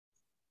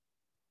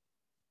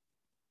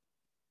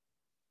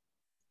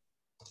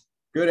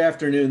Good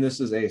afternoon. This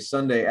is a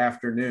Sunday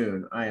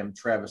afternoon. I am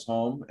Travis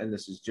Holm, and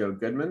this is Joe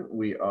Goodman.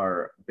 We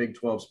are Big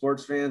 12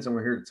 sports fans, and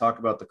we're here to talk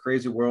about the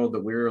crazy world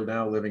that we're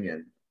now living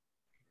in.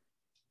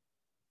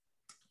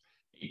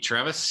 Hey,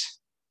 Travis,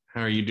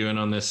 how are you doing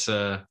on this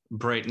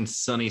bright and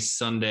sunny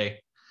Sunday?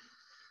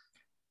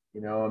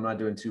 I'm not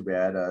doing too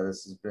bad.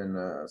 This has been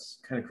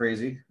kind of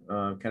crazy,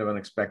 kind of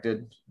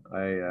unexpected.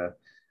 I, uh,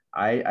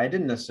 I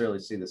didn't necessarily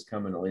see this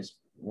coming, at least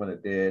when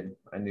it did.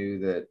 I knew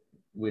that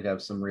we'd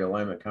have some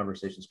realignment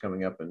conversations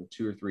coming up in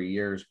 2 or 3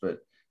 years, but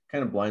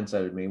kind of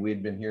blindsided me. We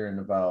had been hearing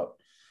about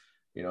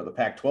the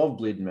Pac-12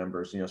 bleeding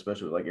members,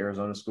 especially like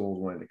Arizona schools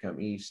wanting to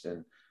come east,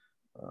 and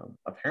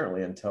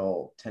apparently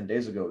until 10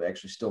 days ago they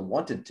actually still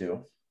wanted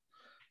to.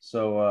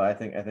 So I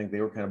think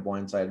they were kind of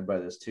blindsided by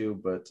this too.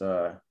 But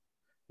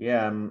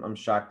yeah, I'm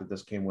shocked that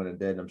this came when it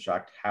did, and I'm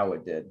shocked how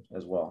it did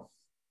as well.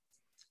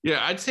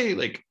 Yeah, I'd say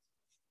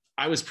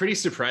I was pretty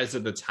surprised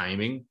at the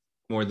timing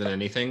more than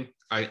anything.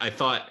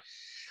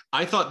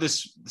 I thought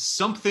this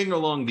something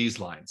along these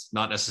lines,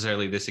 not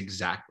necessarily this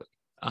exactly,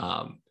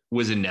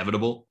 was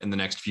inevitable in the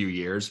next few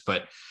years,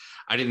 but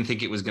I didn't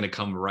think it was going to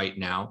come right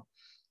now.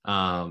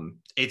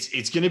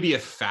 It's going to be a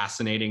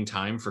fascinating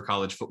time for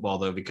college football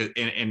though, because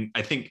and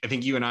I think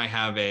you and I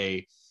have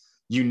a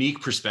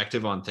unique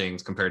perspective on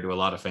things compared to a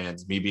lot of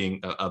fans. Me being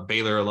a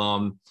Baylor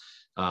alum,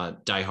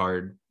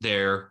 diehard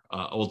there,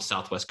 old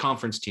Southwest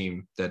Conference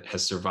team that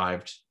has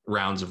survived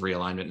rounds of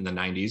realignment in the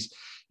 '90s,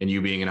 and you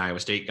being an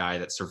Iowa State guy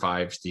that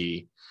survived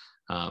the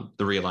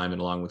realignment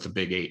along with the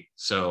Big Eight.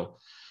 So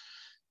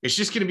it's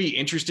just going to be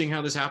interesting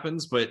how this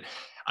happens. But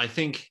I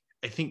think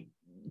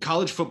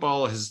college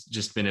football has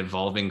just been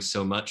evolving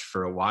so much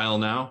for a while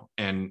now,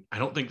 and I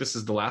don't think this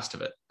is the last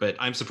of it. But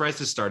I'm surprised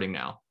it's starting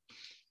now.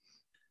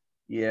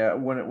 Yeah,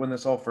 when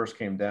this all first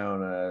came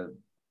down,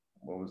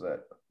 what was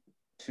that?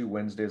 2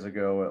 Wednesdays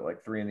ago at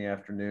like 3 in the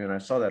afternoon, I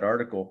saw that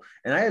article,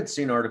 and I had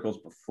seen articles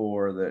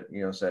before that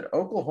said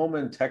Oklahoma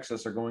and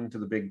Texas are going to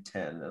the Big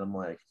Ten, and I'm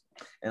like,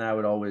 and I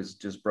would always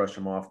just brush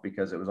them off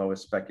because it was always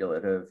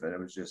speculative and it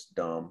was just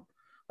dumb.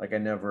 Like I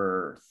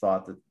never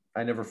felt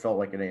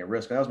like any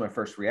risk. That was my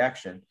first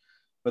reaction,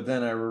 but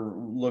then I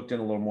looked in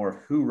a little more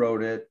of who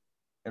wrote it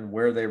and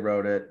where they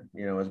wrote it.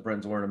 As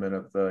Brent Zwerneman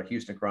of the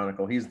Houston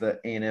Chronicle, he's the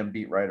A&M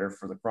beat writer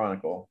for the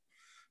Chronicle.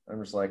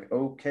 I'm just like,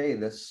 okay,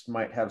 this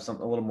might have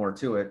something a little more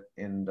to it.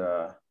 And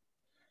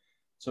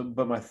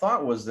but my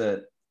thought was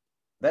that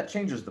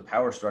changes the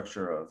power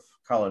structure of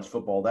college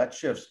football. That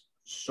shifts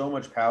so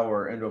much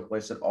power into a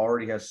place that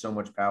already has so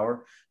much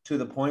power to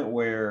the point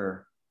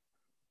where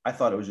I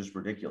thought it was just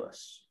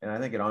ridiculous. And I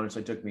think it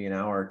honestly took me an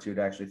hour or two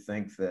to actually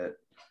think that,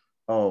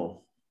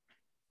 oh,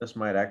 this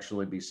might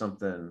actually be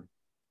something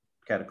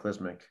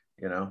cataclysmic,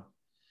 you know?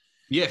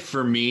 Yeah,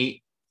 for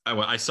me,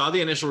 I saw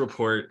the initial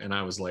report and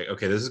I was like,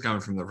 okay, this is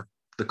coming from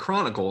the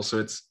Chronicle,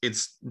 so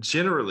it's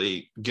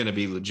generally going to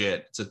be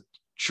legit. It's a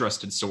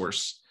trusted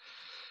source.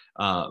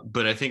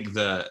 But I think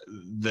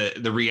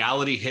the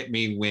reality hit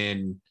me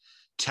when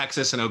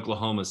Texas and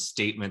Oklahoma's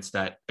statements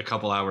that a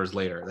couple hours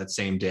later, that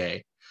same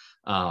day,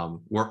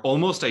 were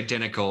almost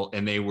identical,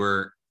 and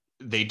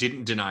they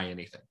didn't deny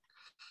anything.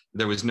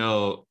 There was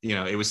no,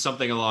 it was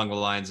something along the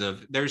lines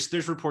of there's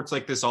reports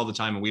like this all the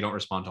time, and we don't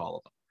respond to all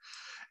of them.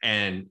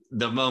 And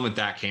the moment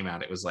that came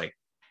out, it was like,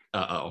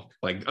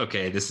 like,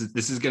 okay, this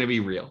is going to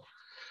be real.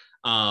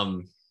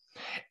 Um,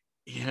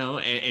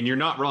 and you're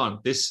not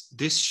wrong.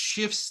 This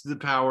shifts the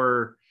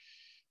power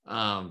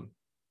um,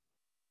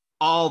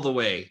 all the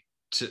way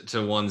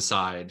to one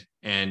side.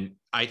 And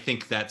I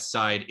think that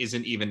side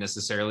isn't even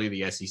necessarily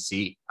the SEC.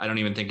 I don't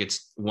even think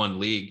it's one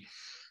league.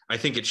 I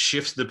think it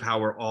shifts the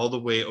power all the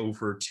way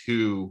over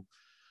to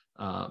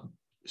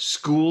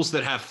schools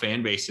that have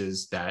fan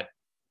bases that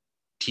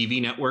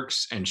TV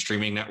networks and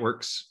streaming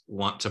networks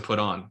want to put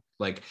on.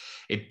 Like,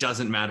 it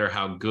doesn't matter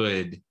how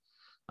good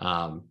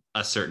a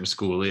certain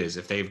school is.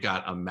 If they've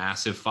got a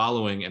massive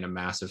following and a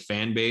massive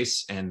fan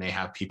base, and they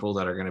have people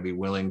that are going to be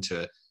willing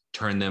to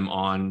turn them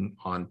on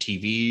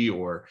TV,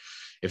 or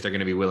if they're going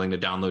to be willing to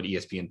download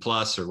ESPN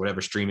Plus or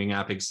whatever streaming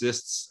app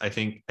exists, I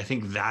think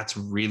that's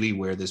really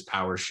where this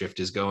power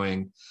shift is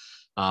going.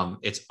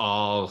 It's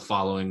all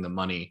following the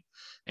money.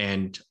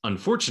 And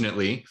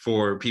unfortunately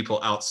for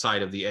people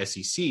outside of the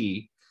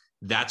SEC,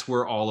 that's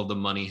where all of the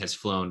money has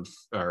flown,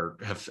 or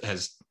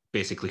has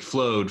basically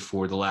flowed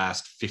for the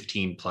last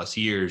 15 plus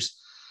years.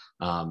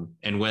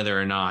 And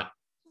whether or not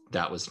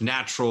that was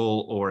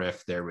natural, or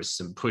if there was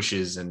some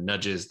pushes and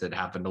nudges that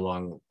happened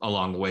along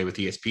the way with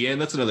ESPN,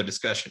 that's another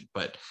discussion.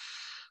 But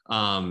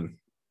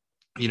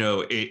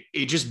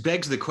it just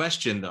begs the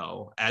question,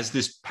 though, as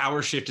this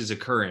power shift is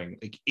occurring,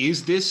 like,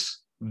 is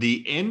this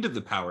the end of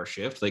the power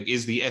shift? Like,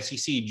 is the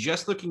SEC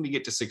just looking to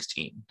get to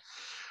 16,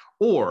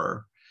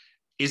 or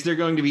is there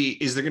going to be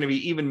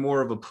even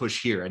more of a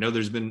push here? I know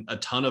there's been a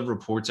ton of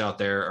reports out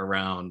there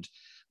around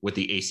what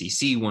the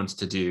ACC wants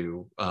to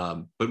do,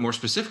 but more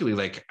specifically,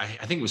 like, I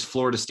think it was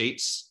Florida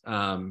State's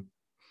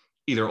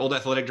either old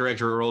athletic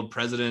director or old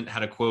president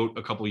had a quote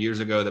a couple of years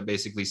ago that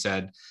basically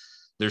said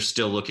they're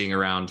still looking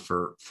around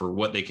for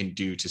what they can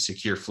do to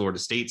secure Florida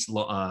State's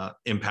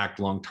impact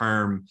long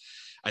term.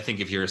 I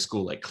think if you're a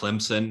school like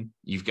Clemson,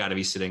 you've got to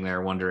be sitting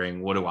there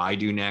wondering, what do I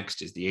do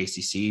next? Is the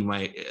ACC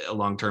a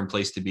long-term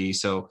place to be?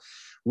 So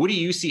what do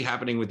you see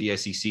happening with the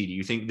SEC? Do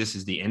you think this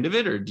is the end of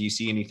it, or do you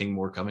see anything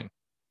more coming?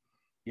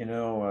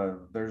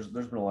 There's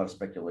been a lot of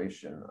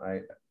speculation.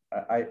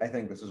 I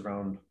think this is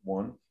round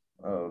one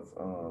of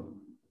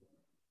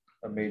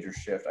a major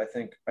shift. I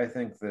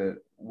think that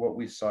what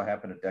we saw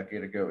happen a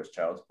decade ago is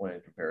child's play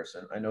in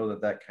comparison. I know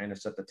that kind of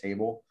set the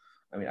table.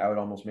 I mean, I would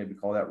almost maybe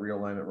call that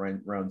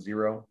realignment round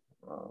zero.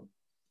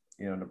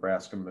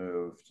 Nebraska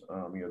moved.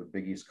 The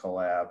Big East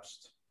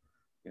collapsed.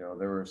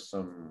 There was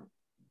some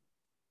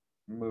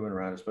moving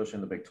around, especially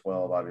in the Big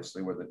 12,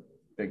 obviously, where the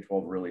Big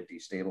 12 really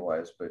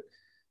destabilized. But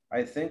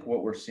I think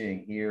what we're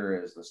seeing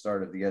here is the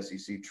start of the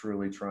SEC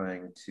truly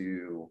trying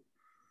to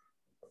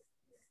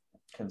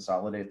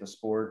consolidate the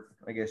sport,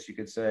 I guess you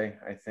could say.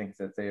 I think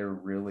that they are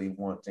really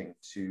wanting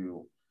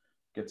to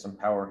get some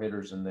power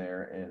hitters in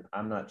there. And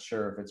I'm not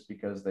sure if it's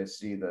because they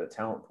see the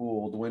talent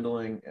pool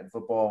dwindling in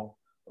football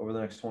over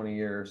the next 20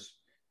 years.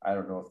 I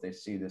don't know if they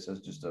see this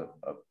as just a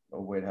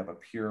way to have a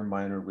pure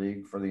minor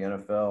league for the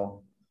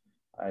NFL.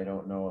 I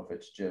don't know if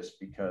it's just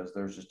because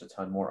there's just a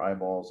ton more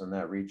eyeballs in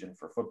that region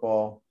for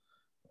football.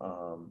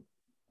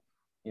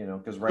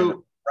 Because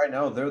right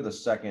now they're the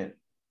second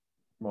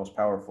most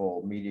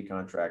powerful media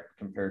contract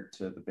compared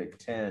to the Big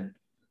Ten.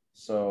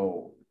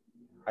 So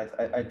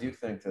I do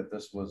think that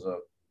this was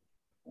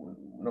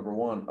number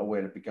one, a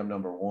way to become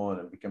number one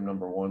and become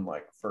number one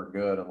like for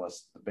good,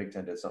 unless the Big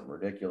Ten did something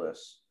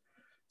ridiculous.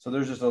 So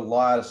there's just a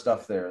lot of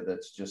stuff there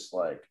that's just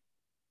like,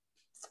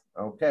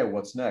 okay,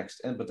 what's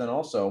next? But then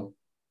also,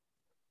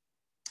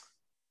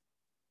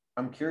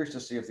 I'm curious to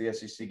see if the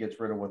SEC gets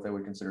rid of what they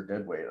would consider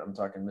dead weight. I'm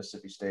talking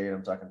Mississippi State,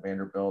 I'm talking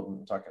Vanderbilt,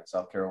 I'm talking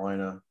South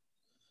Carolina.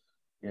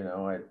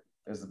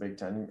 As the Big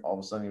Ten, all of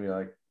a sudden you'd be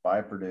like,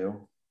 bye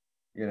Purdue,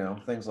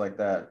 things like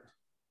that.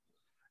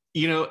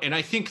 And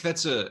I think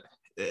that's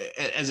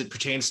as it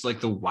pertains to like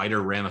the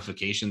wider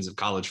ramifications of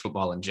college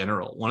football in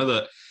general. One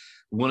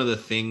of the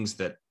things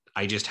that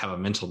I just have a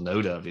mental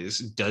note of is,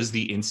 does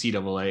the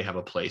NCAA have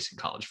a place in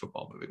college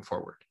football moving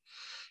forward?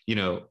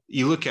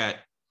 You look at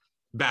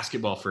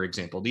basketball, for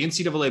example, the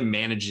NCAA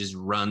manages,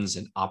 runs,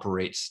 and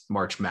operates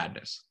March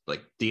Madness.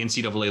 Like the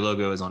NCAA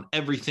logo is on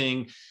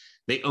everything.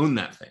 They own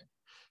that thing.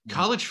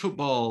 College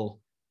football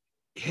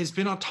has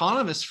been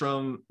autonomous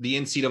from the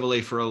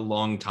NCAA for a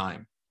long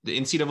time. The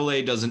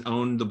NCAA doesn't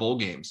own the bowl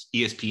games.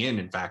 ESPN,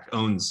 in fact,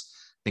 owns,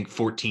 I think,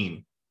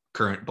 14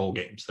 current bowl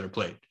games that are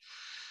played.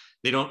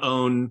 They don't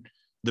own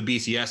the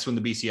BCS when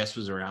the BCS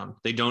was around.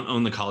 They don't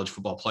own the college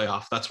football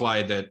playoff. That's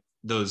why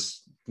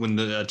when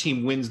the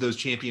team wins those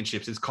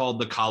championships, it's called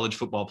the College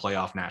Football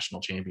Playoff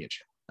National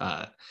Championship.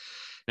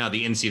 Now,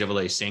 the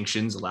NCAA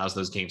sanctions allows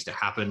those games to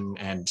happen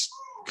and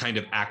kind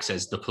of acts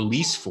as the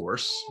police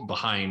force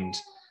behind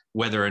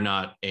whether or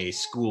not a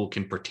school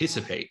can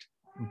participate,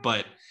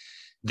 but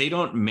they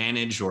don't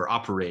manage or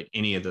operate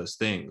any of those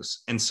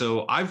things. And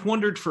so I've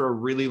wondered for a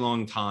really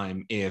long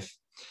time if,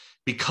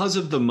 because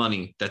of the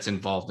money that's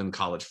involved in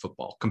college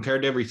football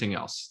compared to everything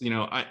else,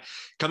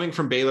 coming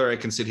from Baylor, I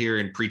can sit here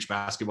and preach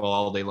basketball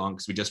all day long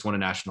because we just won a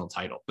national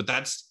title, but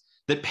that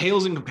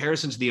pales in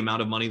comparison to the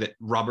amount of money that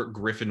Robert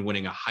Griffin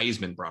winning a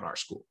Heisman brought our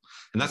school.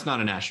 And that's not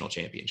a national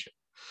championship.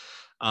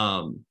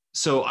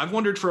 So I've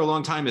wondered for a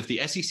long time if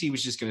the SEC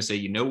was just going to say,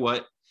 you know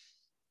what,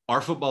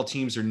 our football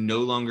teams are no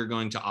longer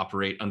going to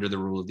operate under the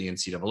rule of the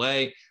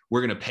NCAA.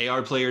 We're going to pay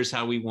our players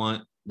how we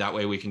want. That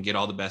way we can get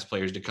all the best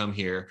players to come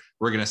here.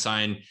 We're going to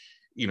sign,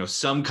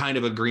 some kind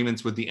of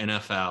agreements with the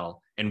NFL,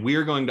 and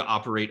we're going to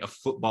operate a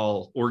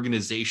football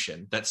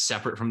organization that's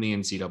separate from the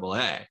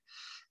NCAA.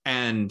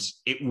 And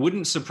it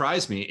wouldn't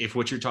surprise me if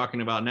what you're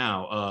talking about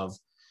now of,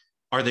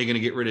 are they going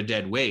to get rid of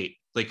dead weight?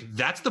 Like,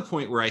 that's the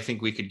point where I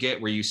think we could get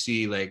where you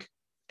see like,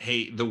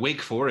 hey, the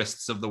Wake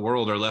Forests of the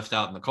world are left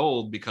out in the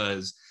cold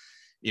because,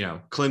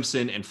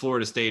 Clemson and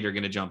Florida State are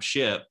going to jump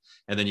ship.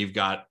 And then you've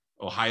got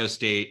Ohio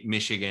State,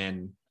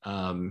 Michigan,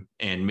 and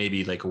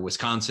maybe like a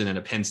Wisconsin and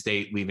a Penn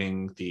State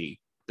leaving the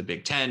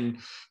Big Ten.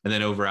 And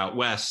then over out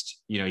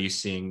West, you're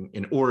seeing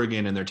in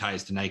Oregon and their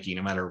ties to Nike,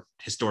 no matter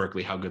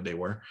historically how good they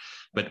were.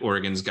 But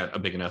Oregon's got a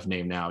big enough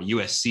name now.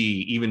 USC,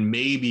 even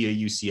maybe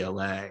a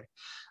UCLA,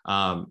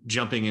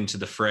 jumping into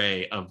the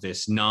fray of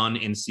this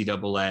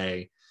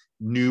non-NCAA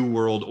new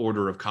world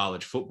order of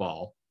college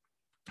football.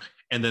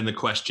 And then the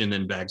question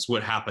then begs,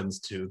 what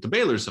happens to the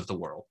Baylors of the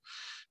world?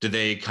 Do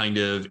they kind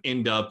of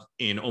end up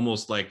in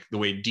almost like the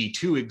way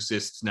D2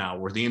 exists now,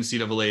 where the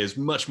NCAA is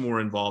much more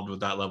involved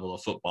with that level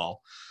of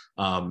football?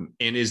 And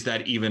is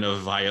that even a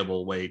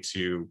viable way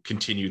to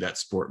continue that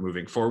sport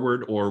moving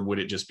forward? Or would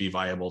it just be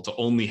viable to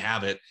only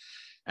have it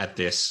at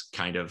this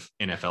kind of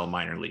NFL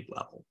minor league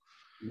level?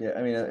 Yeah,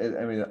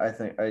 I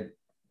think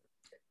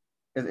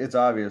it's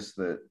obvious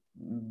that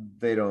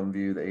they don't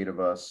view the 8 of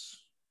us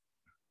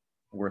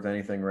worth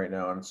anything right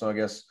now. And so I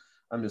guess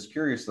I'm just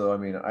curious though.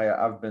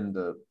 I've been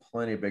to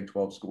plenty of Big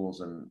 12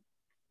 schools, and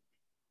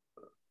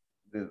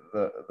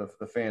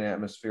the fan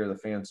atmosphere, the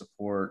fan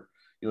support.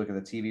 You look at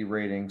the TV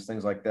ratings,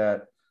 things like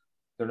that.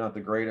 They're not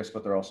the greatest,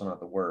 but they're also not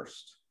the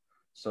worst.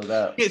 So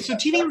that Yeah, so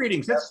TV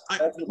ratings.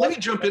 Let me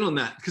jump in on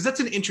that because that's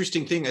an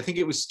interesting thing. I think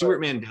it was Stuart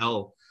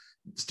Mandel.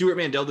 Stuart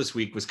Mandel this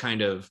week was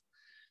kind of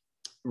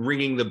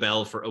ringing the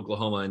bell for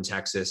Oklahoma and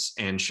Texas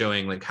and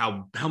showing like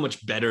how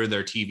much better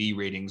their TV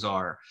ratings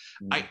are.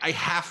 I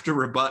have to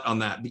rebut on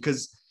that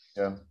because,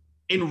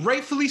 and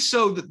rightfully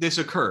so that this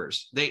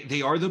occurs.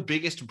 They are the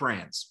biggest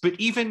brands, but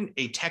even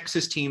a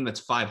Texas team that's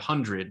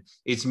 500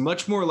 is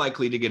much more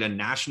likely to get a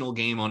national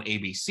game on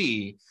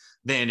ABC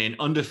than an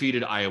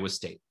undefeated Iowa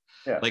State.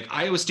 Yeah. Like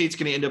Iowa State's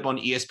going to end up on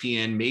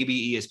ESPN,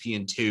 maybe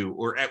ESPN2,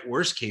 or at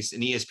worst case, an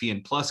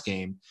ESPN Plus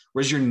game,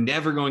 whereas you're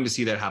never going to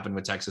see that happen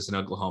with Texas and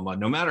Oklahoma,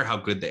 no matter how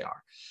good they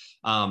are.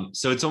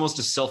 So it's almost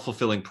a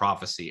self-fulfilling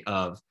prophecy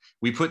of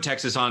we put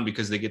Texas on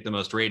because they get the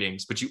most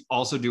ratings, but you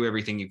also do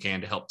everything you can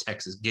to help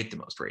Texas get the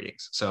most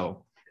ratings.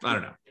 So I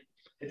don't know.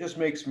 It just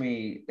makes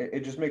me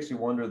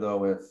wonder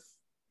though, if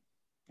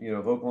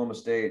Oklahoma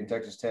State and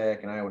Texas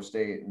Tech and Iowa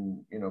State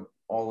and,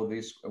 all of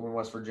these in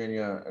West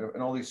Virginia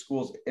and all these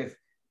schools, if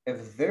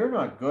they're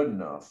not good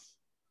enough,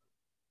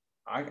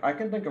 I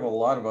can think of a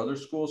lot of other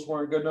schools who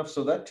aren't good enough.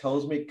 So that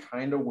tells me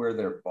kind of where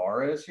their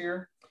bar is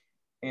here.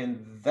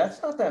 And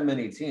that's not that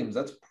many teams.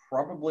 That's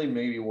probably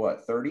maybe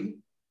 30?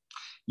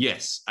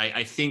 Yes,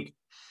 I think,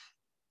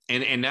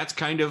 and that's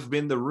kind of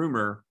been the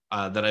rumor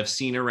that I've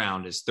seen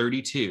around is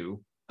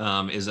 32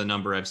 is a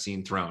number I've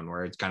seen thrown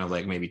where it's kind of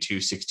like maybe 2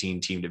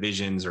 16-team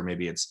divisions, or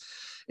maybe it's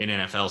an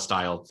NFL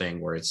style thing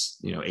where it's,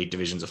 8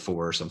 divisions of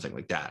 4 or something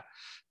like that.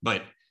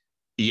 But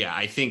yeah,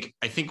 I think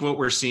what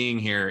we're seeing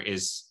here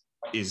is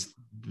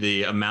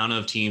the amount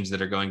of teams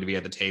that are going to be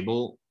at the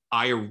table.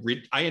 I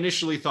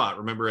initially thought,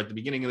 remember at the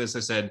beginning of this, I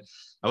said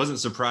I wasn't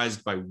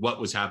surprised by what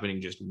was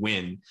happening, just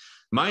when.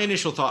 My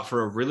initial thought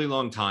for a really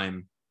long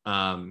time,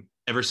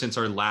 ever since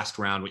our last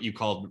round, what you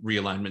called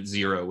realignment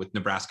 0 with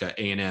Nebraska,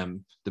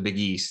 A&M, the Big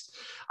East,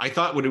 I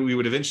thought what we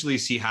would eventually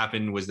see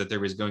happen was that there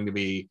was going to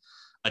be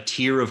a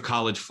tier of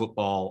college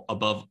football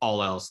above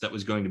all else that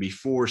was going to be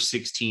 4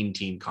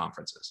 16-team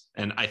conferences.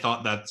 And I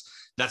thought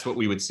that's what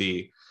we would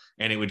see.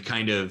 And it would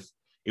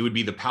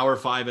be the Power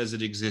 5 as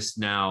it exists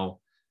now.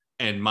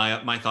 And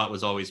my thought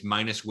was always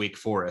minus Wake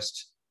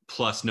Forest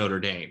plus Notre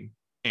Dame.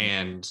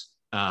 And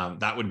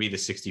that would be the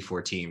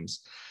 64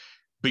 teams.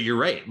 But you're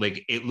right.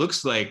 Like, it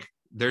looks like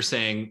they're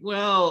saying,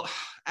 well,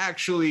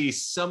 actually,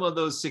 some of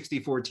those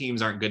 64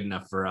 teams aren't good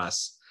enough for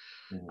us.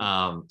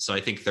 So I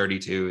think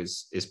 32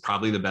 is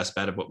probably the best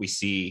bet of what we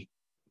see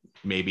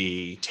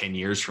maybe 10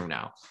 years from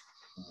now.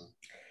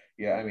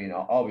 Yeah, I mean,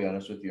 I'll be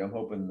honest with you. I'm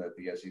hoping that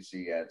the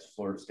SEC adds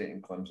Florida State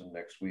and Clemson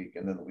next week,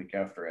 and then the week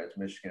after adds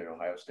Michigan and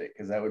Ohio State,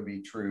 because that would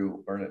be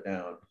true. Burn it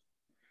down.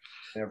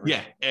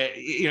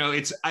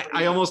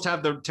 I almost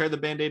have the tear the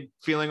Band-Aid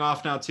feeling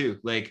off now too.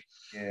 Like,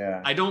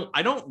 yeah, I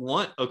don't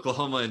want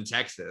Oklahoma and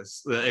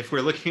Texas. If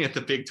we're looking at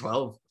the Big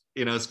 12,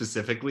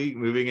 specifically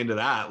moving into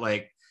that,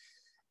 like,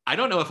 I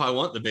don't know if I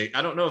want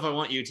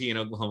UT and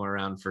Oklahoma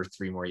around for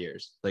 3 more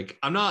years. Like,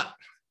 I'm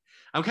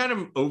kind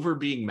of over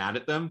being mad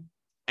at them.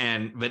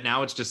 But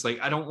now it's just like,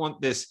 I don't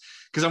want this,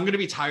 because I'm going to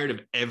be tired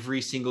of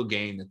every single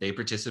game that they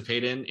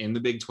participate in the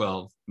Big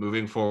 12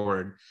 moving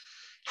forward.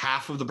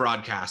 Half of the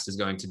broadcast is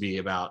going to be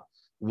about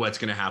what's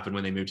going to happen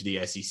when they move to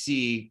the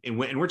SEC. And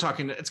we're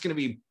talking, it's going to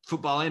be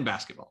football and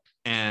basketball.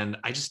 And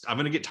I'm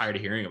going to get tired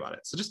of hearing about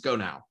it. So just go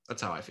now.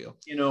 That's how I feel.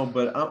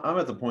 But I'm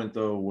at the point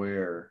though,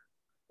 where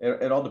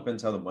it all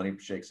depends how the money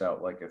shakes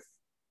out. Like, if,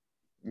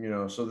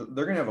 so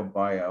they're going to have a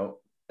buyout.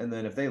 And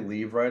then if they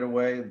leave right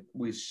away,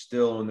 we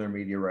still own their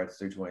media rights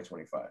through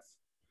 2025.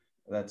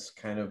 That's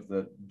kind of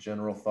the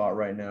general thought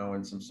right now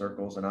in some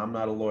circles. And I'm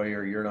not a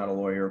lawyer, you're not a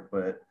lawyer,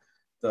 but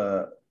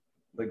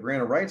the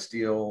grant of rights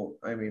deal,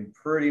 I mean,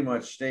 pretty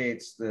much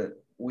states that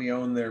we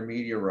own their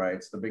media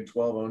rights. The Big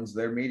 12 owns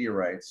their media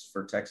rights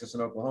for Texas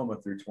and Oklahoma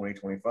through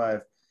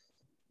 2025.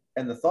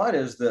 And the thought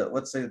is that,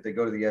 let's say that they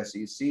go to the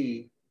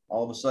SEC,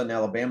 all of a sudden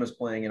Alabama's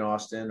playing in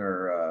Austin,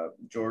 or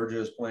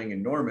Georgia is playing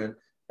in Norman,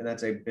 and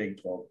that's a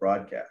Big 12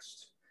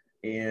 broadcast.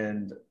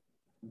 And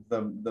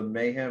the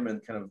mayhem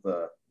and kind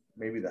of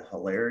maybe the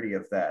hilarity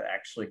of that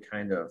actually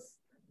kind of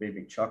made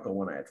me chuckle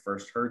when I had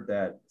first heard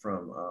that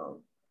from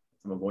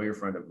a lawyer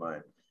friend of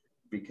mine,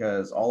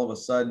 because all of a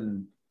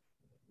sudden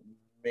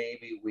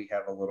maybe we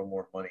have a little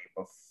more money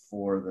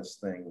before this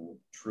thing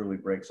truly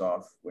breaks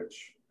off,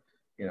 which,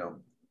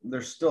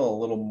 there's still a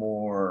little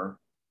more,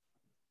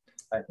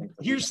 I think.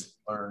 Here's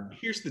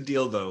the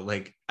deal though.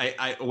 Like,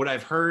 I what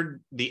I've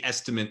heard the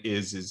estimate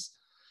is,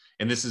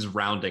 and this is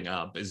rounding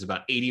up, is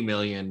about 80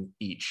 million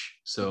each.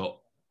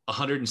 So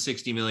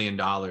 $160 million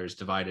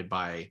divided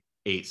by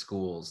 8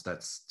 schools,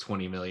 that's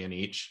 20 million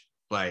each.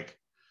 Like,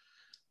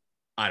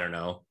 I don't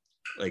know,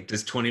 like,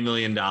 does $20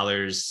 million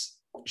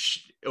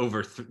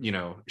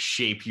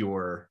shape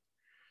your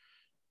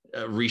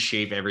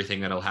reshape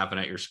everything that'll happen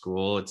at your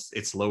school?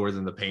 It's lower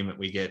than the payment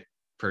we get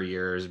per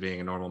year as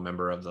being a normal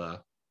member of the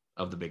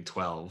Big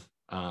 12.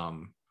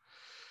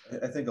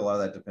 I think a lot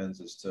of that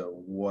depends as to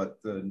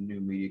what the new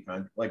media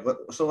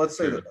so let's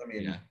say that, I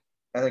mean, Yeah.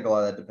 I think a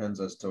lot of that depends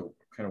as to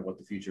kind of what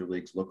the future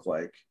leagues look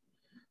like.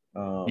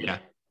 Yeah.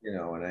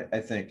 And I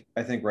think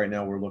right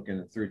now we're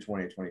looking through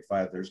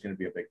 2025, there's going to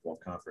be a Big 12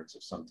 conference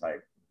of some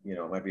type.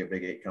 It might be a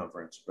Big 8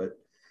 conference, but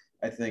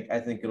I think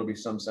it'll be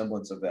some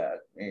semblance of that.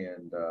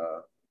 And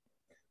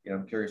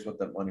I'm curious what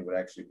that money would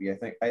actually be. I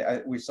think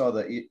we saw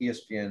that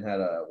ESPN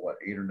had a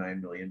 8 or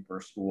 9 million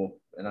per school,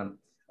 and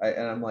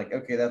I'm like,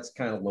 okay, that's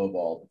kind of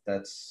lowball.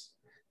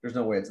 There's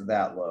no way it's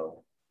that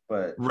low.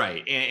 But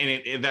right,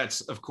 and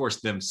that's of course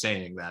them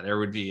saying that there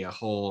would be a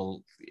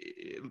whole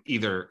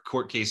either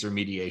court case or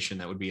mediation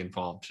that would be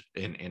involved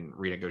in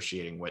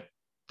renegotiating what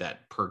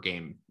that per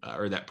game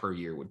or that per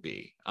year would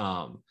be.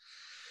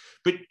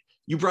 But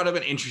you brought up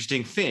an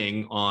interesting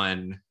thing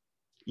on,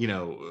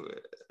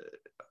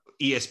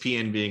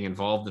 ESPN being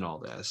involved in all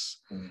this,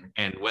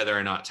 and whether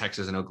or not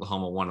Texas and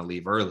Oklahoma want to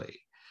leave early.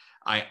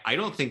 I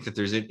don't think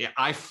that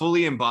I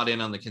fully am bought in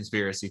on the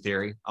conspiracy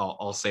theory.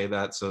 I'll say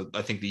that. So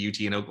I think the UT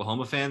and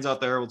Oklahoma fans out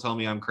there will tell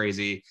me I'm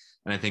crazy.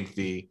 And I think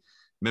the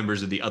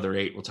members of the other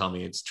 8 will tell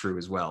me it's true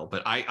as well.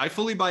 But I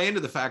fully buy into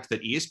the fact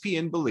that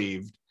ESPN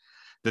believed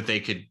that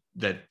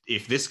that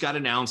if this got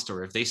announced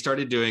or if they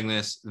started doing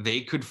this, they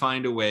could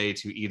find a way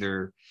to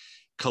either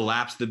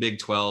collapse the Big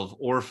 12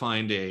 or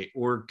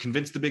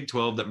convince the Big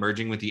 12 that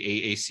merging with the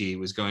AAC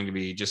was going to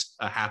be just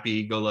a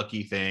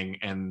happy-go-lucky thing,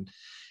 and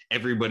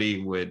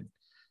everybody would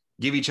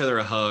give each other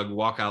a hug,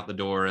 walk out the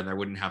door, and there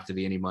wouldn't have to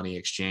be any money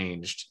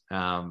exchanged.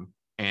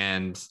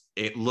 And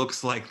it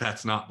looks like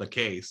that's not the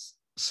case.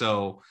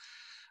 So,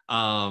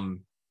 let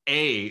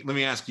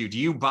me ask you, do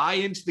you buy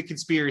into the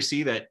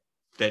conspiracy that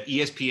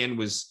ESPN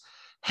was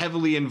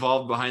heavily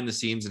involved behind the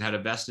scenes and had a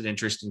vested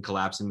interest in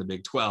collapsing the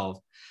Big 12?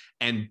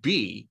 And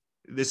B,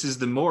 this is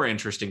the more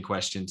interesting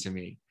question to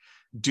me.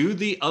 Do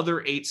the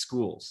other 8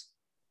 schools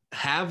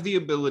have the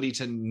ability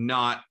to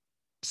not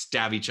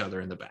stab each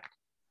other in the back?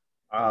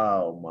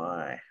 Oh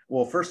my.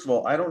 Well, first of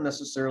all, I don't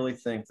necessarily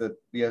think that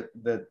I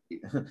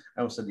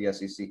almost said the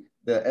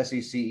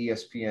SEC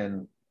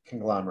ESPN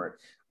conglomerate.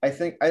 I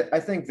think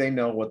they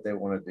know what they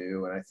want to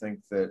do, and I think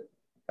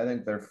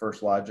their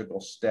first logical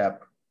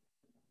step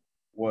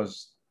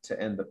was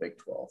to end the Big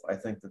 12. I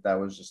think that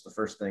was just the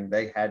first thing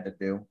they had to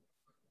do,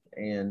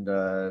 and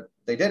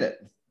they did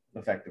it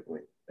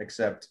effectively,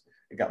 except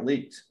it got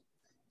leaked.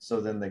 So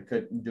then they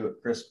couldn't do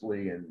it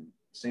crisply and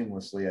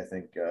seamlessly. I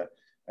think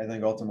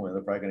ultimately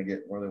they're probably going to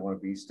get where they want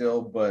to be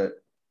still,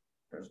 but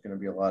there's going to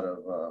be a lot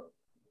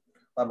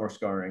more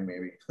scarring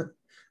maybe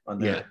on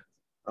that.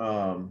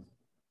 Because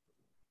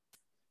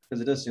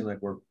it does seem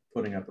like we're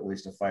putting up at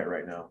least a fight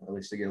right now, at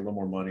least to get a little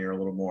more money or a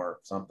little more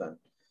something.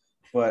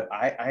 But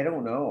I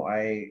don't know.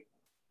 I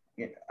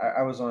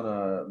was on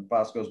a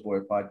Bosco's Boy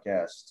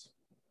podcast.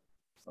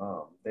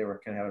 They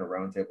were kind of having a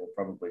roundtable,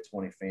 probably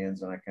 20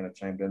 fans, and I kind of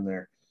chimed in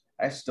there.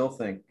 I still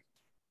think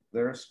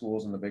there are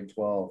schools in the Big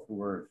 12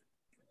 who are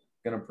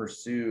going to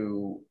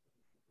pursue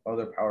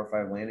other Power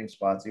 5 landing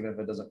spots, even if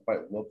it doesn't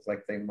quite look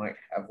like they might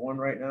have one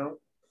right now.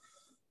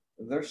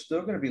 They're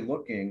still going to be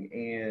looking.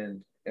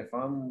 And if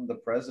I'm the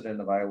president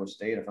of Iowa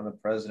State, if I'm the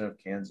president of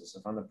Kansas,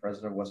 if I'm the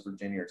president of West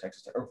Virginia or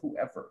Texas or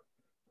whoever,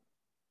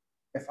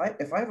 if I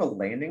have a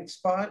landing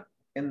spot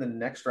in the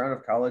next round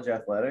of college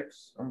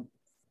athletics,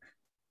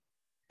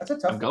 that's a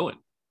tough I'm going.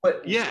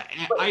 But yeah,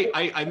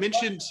 I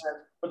mentioned.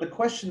 But the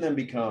question then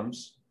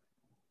becomes,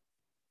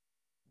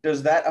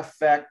 does that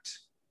affect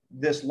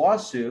this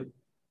lawsuit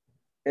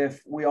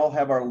if we all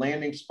have our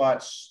landing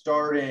spots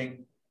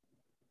starting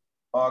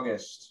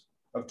August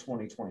of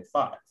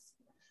 2025?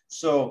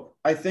 So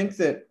I think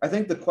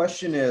the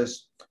question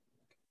is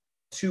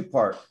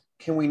two-part.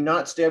 Can we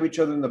not stab each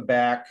other in the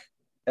back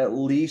at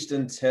least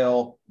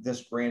until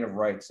this reign of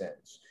rights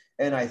ends?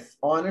 And I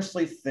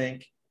honestly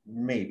think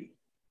maybe.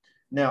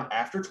 Now,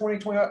 after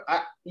 2020,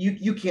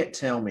 you can't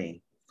tell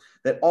me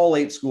that all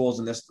 8 schools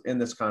in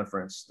this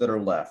conference that are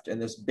left, in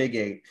this Big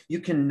 8, you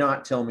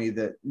cannot tell me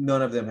that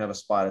none of them have a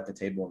spot at the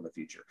table in the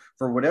future.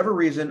 For whatever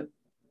reason,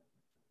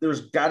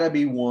 there's got to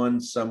be one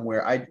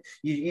somewhere.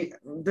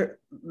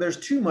 There's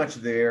too much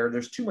there.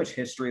 There's too much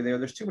history there.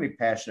 There's too many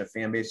passionate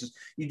fan bases.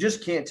 You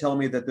just can't tell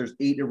me that there's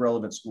 8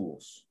 irrelevant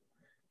schools.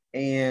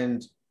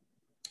 And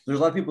there's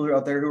a lot of people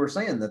out there who are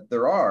saying that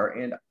there are,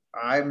 and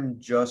I'm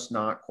just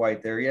not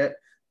quite there yet.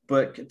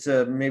 But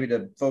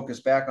to focus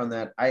back on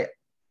that,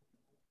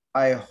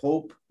 I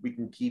hope we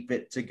can keep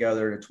it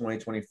together to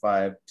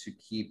 2025 to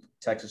keep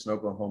Texas and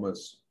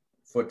Oklahoma's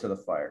foot to the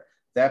fire.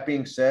 That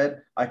being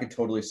said, I could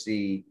totally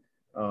see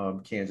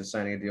Kansas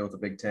signing a deal with the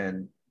Big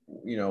Ten,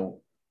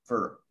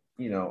 for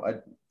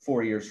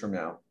 4 years from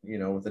now,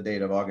 with the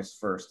date of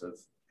August 1st of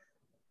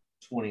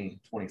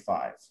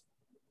 2025.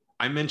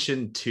 I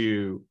mentioned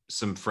to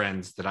some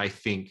friends that I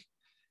think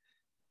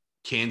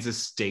Kansas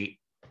State,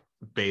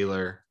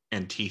 Baylor,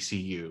 and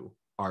TCU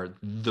are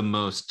the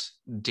most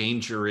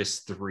dangerous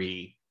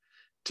 3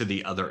 to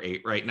the other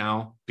 8 right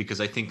now, because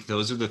I think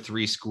those are the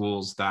 3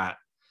 schools that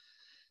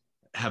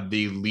have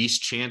the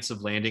least chance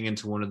of landing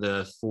into one of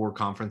the 4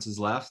 conferences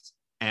left.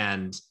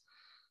 And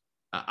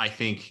I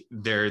think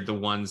they're the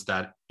ones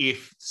that,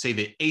 if say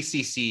the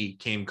ACC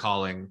came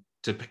calling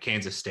to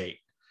Kansas State,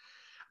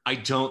 I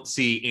don't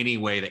see any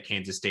way that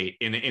Kansas State,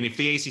 and if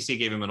the ACC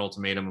gave him an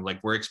ultimatum of like,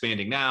 we're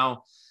expanding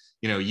now,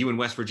 you and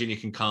West Virginia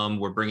can come,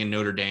 we're bringing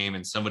Notre Dame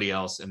and somebody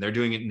else, and they're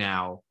doing it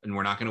now, and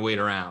we're not going to wait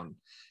around.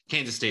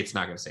 Kansas State's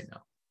not going to say no.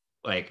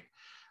 Like,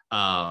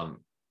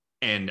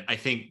 and I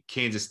think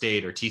Kansas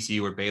State or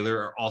TCU or Baylor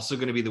are also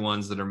going to be the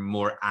ones that are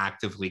more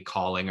actively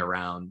calling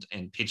around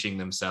and pitching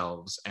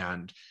themselves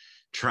and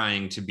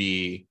trying to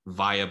be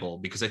viable,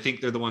 because I think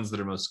they're the ones that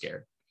are most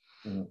scared.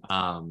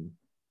 Mm-hmm.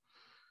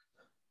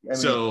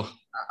 So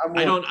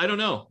I don't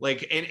know.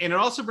 Like, and it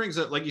also brings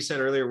up, like you said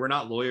earlier, we're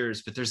not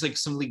lawyers, but there's like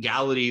some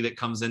legality that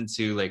comes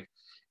into like,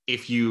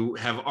 if you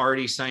have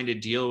already signed a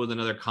deal with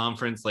another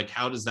conference, like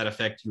how does that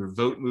affect your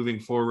vote moving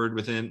forward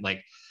within,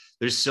 like,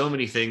 there's so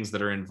many things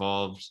that are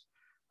involved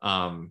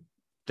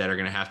that are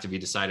going to have to be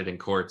decided in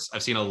courts.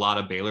 I've seen a lot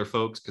of Baylor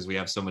folks, because we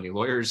have so many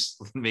lawyers,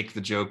 make the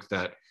joke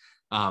that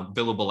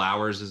billable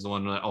hours is the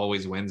one that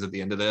always wins at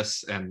the end of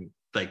this. And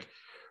like,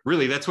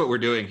 really, that's what we're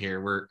doing here.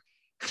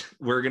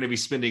 We're going to be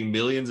spending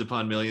millions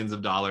upon millions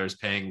of dollars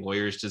paying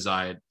lawyers to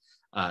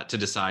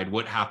decide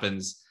what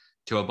happens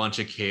to a bunch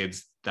of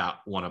kids that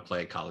want to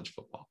play college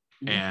football.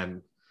 Mm-hmm.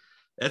 And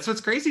that's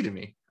what's crazy to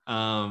me.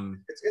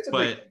 It's a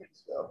big thing,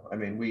 though. I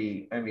mean,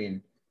 we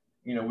maybe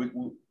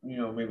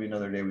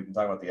another day we can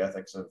talk about the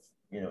ethics of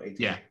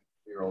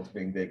 18-year-olds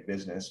being big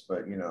business,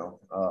 but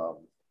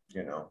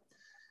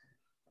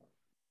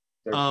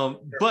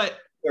but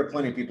there are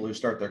plenty of people who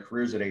start their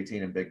careers at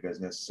 18 in big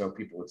business, so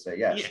people would say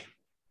yes. Yeah.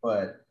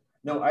 But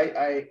no,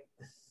 if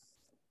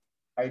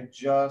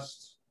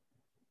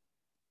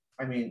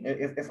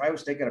I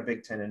was taking a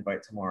Big Ten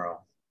invite tomorrow,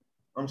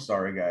 I'm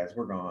sorry, guys,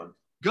 we're gone.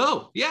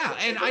 Go. Yeah.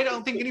 And I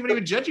don't think anybody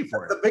would judge you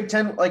for it. The Big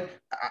Ten, like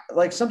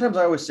sometimes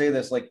I always say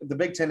this, like the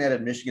Big Ten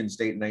added Michigan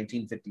State in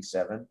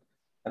 1957.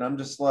 And I'm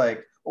just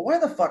like, well, why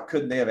the fuck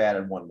couldn't they have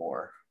added one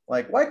more?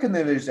 Like, why couldn't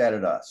they have just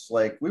added us?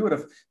 Like, we would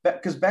have,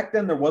 because back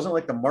then there wasn't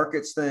like the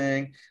markets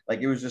thing.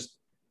 Like, it was just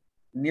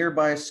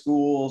nearby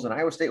schools, and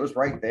Iowa State was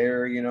right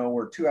there.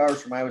 We're 2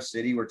 hours from Iowa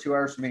City. We're 2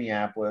 hours from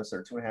Minneapolis,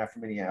 or 2.5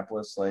 from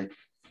Minneapolis. Like,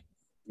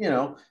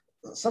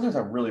 sometimes I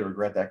really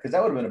regret that, because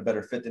that would have been a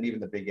better fit than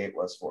even the Big Eight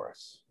was for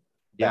us.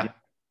 Yeah.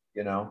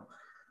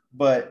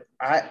 But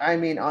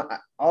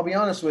I'll be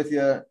honest with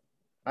you.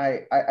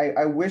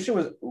 I wish it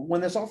was, when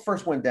this all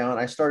first went down,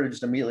 I started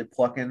just immediately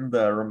plucking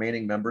the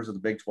remaining members of the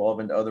Big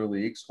 12 into other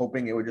leagues,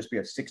 hoping it would just be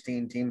a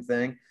 16-team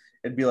thing.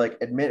 It'd be like,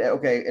 admit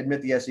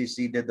the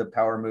SEC did the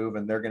power move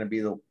and they're going to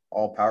be the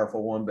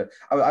all-powerful one. But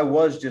I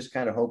was just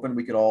kind of hoping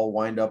we could all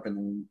wind up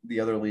in the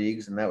other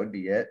leagues and that would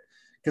be it.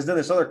 Because then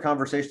this other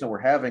conversation that we're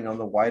having on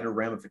the wider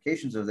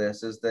ramifications of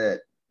this is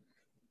that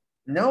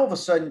now all of a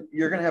sudden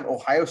you're going to have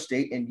Ohio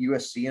State and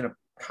USC in a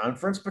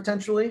conference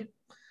potentially.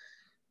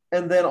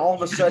 And then all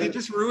of a sudden it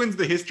just ruins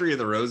the history of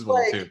the Rose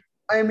Bowl too.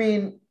 I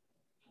mean,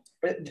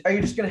 are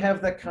you just going to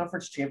have that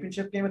conference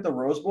championship game at the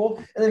Rose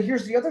Bowl? And then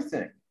here's the other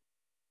thing.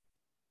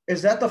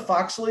 Is that the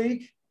Fox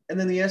League? And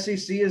then the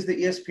SEC is the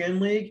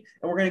ESPN League?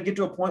 And we're going to get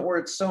to a point where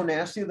it's so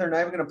nasty they're not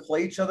even going to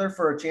play each other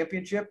for a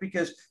championship,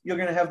 because you're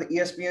going to have the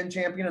ESPN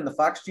champion and the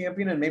Fox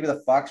champion, and maybe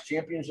the Fox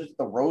champion is just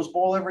the Rose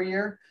Bowl every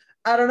year?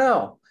 I don't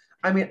know.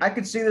 I mean, I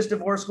could see this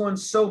divorce going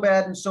so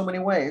bad in so many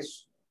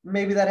ways.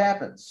 Maybe that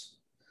happens.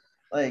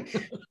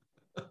 Like,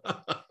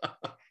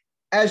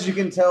 as you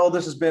can tell,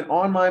 this has been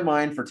on my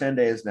mind for 10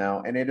 days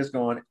now, and it has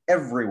gone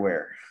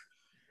everywhere.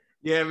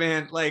 Yeah,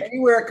 man. Like,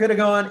 anywhere it could have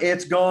gone,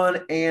 it's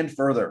gone and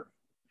further.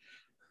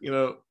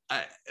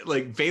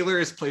 Baylor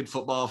has played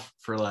football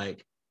for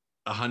like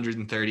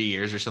 130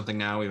 years or something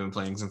now. We've been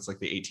playing since like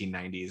the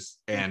 1890s,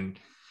 and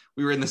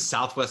we were in the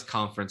Southwest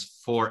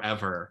Conference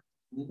forever,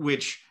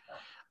 which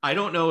I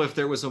don't know if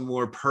there was a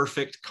more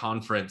perfect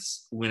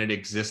conference when it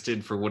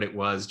existed for what it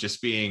was,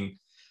 just being,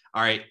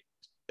 all right,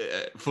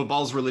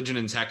 football's religion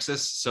in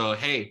Texas. So,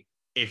 hey,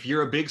 if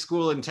you're a big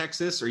school in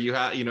Texas, or you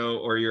have,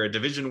 or you're a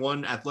Division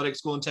I athletic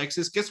school in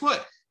Texas, guess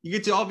what? You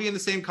get to all be in the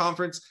same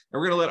conference, and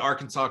we're going to let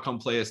Arkansas come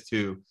play us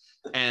too.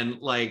 And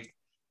like,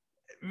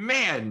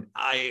 man,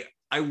 I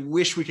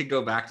wish we could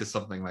go back to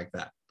something like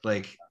that.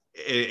 Like,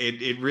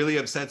 it really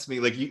upsets me.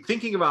 Like,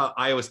 thinking about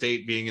Iowa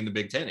State being in the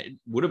Big Ten, it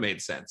would have made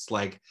sense.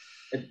 Like,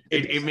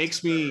 it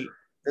makes me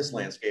this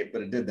landscape,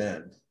 but it did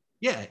then.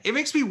 Yeah, it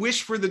makes me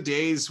wish for the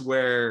days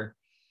where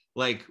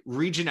like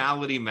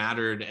regionality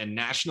mattered and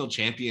national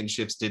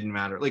championships didn't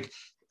matter. Like,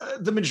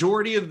 the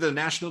majority of the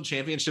national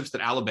championships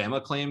that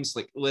Alabama claims,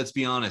 like, let's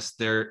be honest,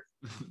 they're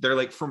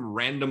like from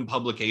random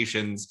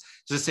publications.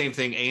 It's the same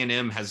thing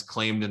A&M has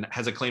claimed, and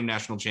has a claimed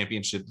national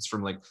championship. It's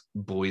from like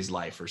Boys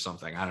Life or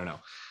something. I don't know.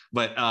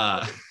 But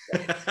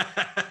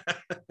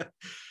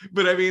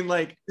but I mean,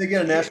 like, they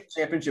get a national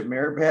championship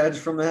merit badge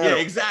from that. Yeah,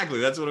 exactly.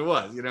 That's what it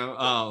was,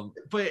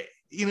 but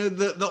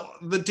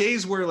the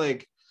days where,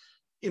 like,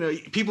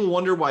 people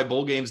wonder why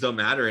bowl games don't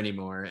matter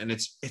anymore. And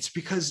it's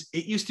because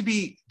it used to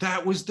be,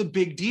 that was the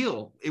big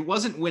deal. It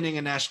wasn't winning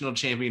a national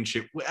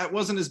championship. It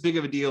wasn't as big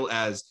of a deal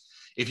as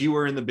if you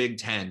were in the Big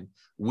Ten,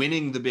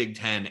 winning the Big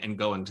Ten and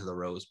going to the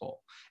Rose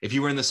Bowl. If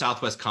you were in the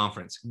Southwest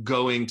Conference,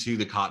 going to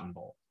the Cotton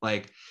Bowl.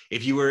 Like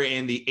if you were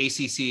in the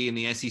ACC and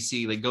the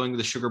SEC, like going to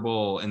the Sugar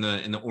Bowl and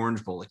the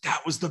Orange Bowl, like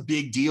that was the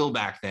big deal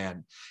back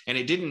then. And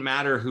it didn't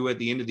matter who at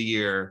the end of the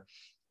year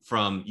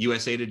from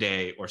USA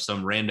Today or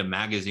some random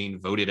magazine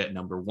voted at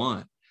number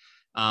one.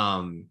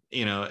 And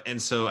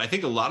so I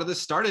think a lot of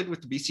this started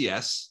with the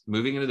BCS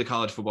moving into the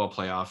college football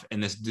playoff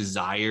and this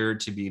desire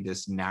to be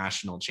this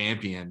national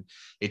champion.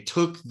 It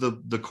took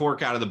the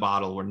cork out of the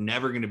bottle. We're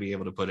never going to be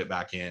able to put it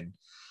back in.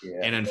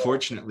 Yeah. And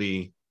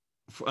unfortunately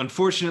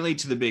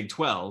to the Big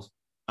 12,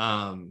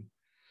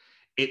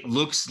 it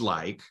looks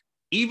like,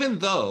 even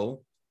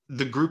though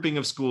the grouping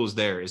of schools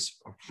there is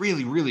a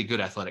really, really good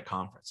athletic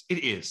conference,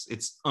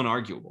 it's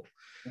unarguable,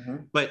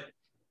 but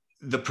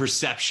the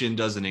perception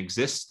doesn't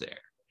exist there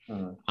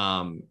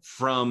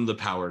from the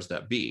powers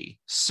that be.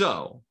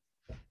 So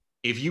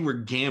if you were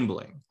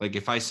gambling, like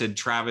if I said,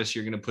 Travis,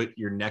 you're going to put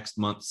your next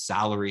month's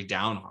salary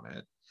down on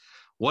it,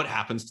 what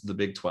happens to the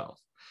Big 12?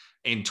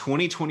 In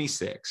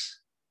 2026,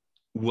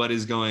 what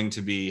is going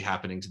to be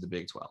happening to the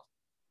Big 12?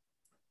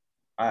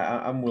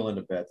 I'm willing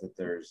to bet that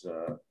there's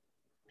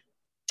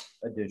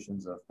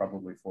additions of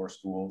probably 4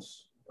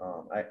 schools.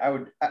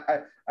 I'd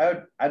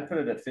put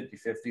it at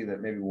 50-50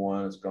 that maybe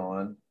one is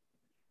gone.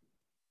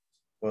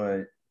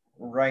 But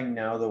right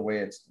now, the way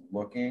it's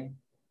looking,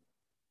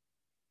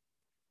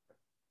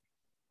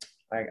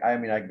 I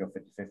mean, I can go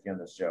 50-50 on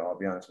this, Joe. I'll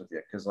be honest with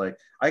you. Because, like,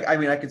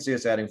 I could see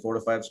us adding 4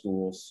 to 5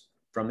 schools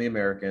from the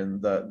American,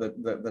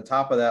 the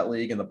top of that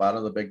league and the bottom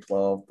of the Big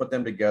 12, put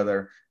them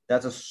together.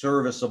 That's a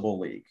serviceable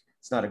league.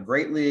 It's not a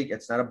great league.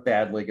 It's not a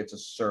bad league. It's a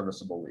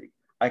serviceable league.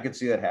 I could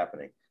see that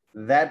happening.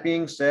 That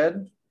being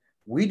said,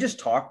 we just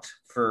talked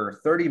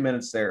for 30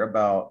 minutes there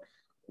about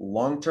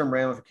long-term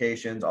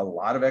ramifications, a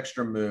lot of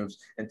extra moves.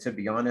 And to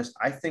be honest,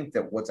 I think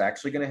that what's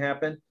actually going to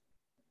happen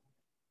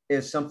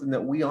is something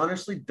that we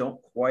honestly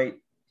don't quite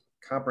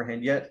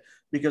comprehend yet,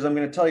 because I'm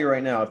going to tell you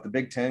right now, if the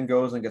Big 10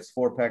 goes and gets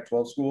 4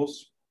 Pac-12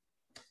 schools,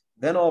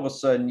 then all of a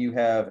sudden you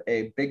have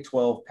a Big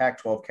 12,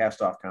 Pac-12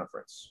 cast-off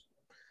conference.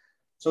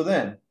 So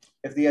then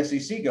if the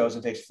SEC goes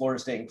and takes Florida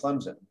State and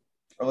Clemson,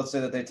 or let's say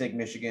that they take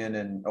Michigan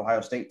and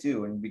Ohio State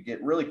too, and we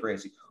get really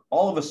crazy,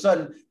 all of a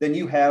sudden then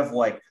you have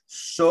like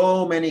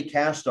so many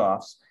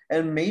cast-offs,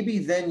 and maybe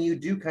then you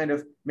do kind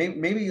of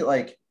maybe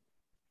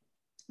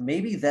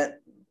that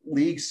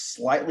league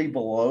slightly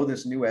below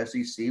this new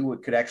SEC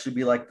could actually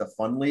be like the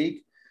fun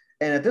league.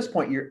 And at this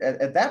point,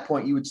 at that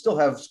point you would still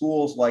have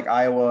schools like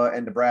Iowa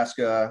and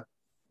Nebraska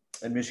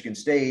and Michigan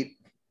State,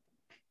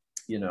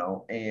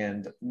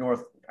 and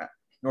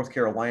North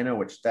Carolina,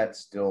 which that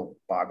still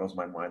boggles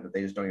my mind that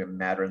they just don't even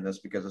matter in this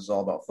because it's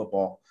all about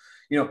football.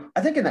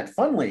 I think in that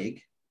fun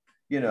league,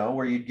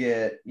 where you'd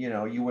get,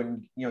 you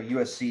wouldn't,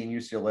 USC and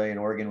UCLA and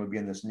Oregon would be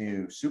in this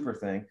new super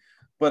thing.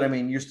 But I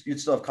mean, you'd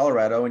still have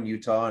Colorado and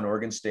Utah and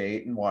Oregon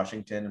State and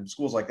Washington and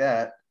schools like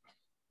that.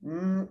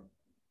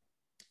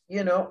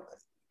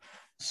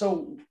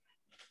 So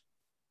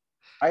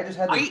I just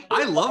had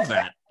I love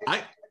that.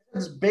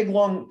 This big,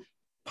 long,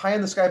 pie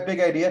in the sky, big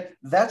idea.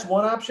 That's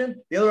one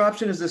option. The other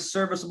option is this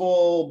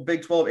serviceable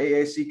Big 12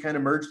 AAC kind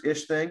of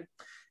merged-ish thing.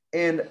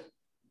 And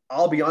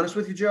I'll be honest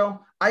with you, Joe,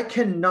 I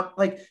cannot,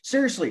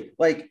 seriously,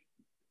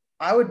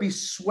 I would be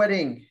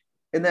sweating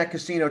in that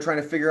casino trying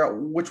to figure out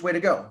which way to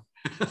go.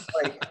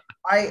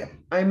 I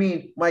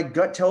mean, my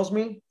gut tells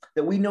me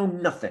that we know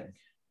nothing.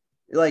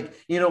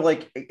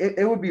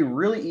 It would be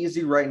really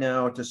easy right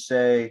now to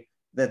say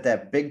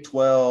that Big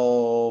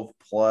 12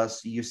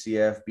 plus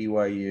UCF,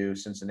 BYU,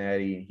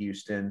 Cincinnati, and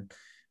Houston,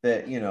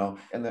 that,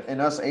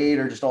 and us 8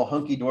 are just all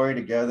hunky-dory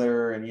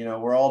together, and,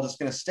 we're all just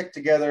going to stick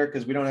together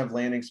because we don't have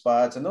landing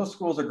spots. And those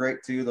schools are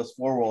great too. Those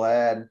 4 we'll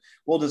add. And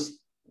we'll just,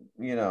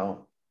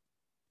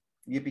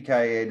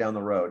 yippee-ki-yay down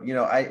the road.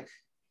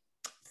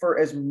 For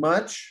as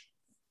much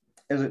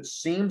as it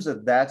seems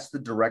that that's the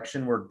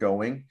direction we're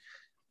going,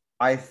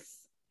 I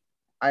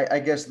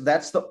guess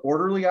that's the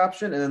orderly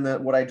option. And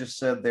then what I just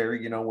said there,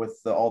 with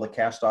all the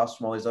cast-offs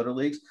from all these other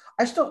leagues,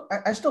 I still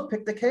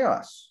pick the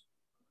chaos.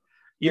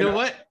 You know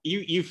what?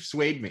 You've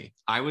swayed me.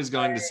 I was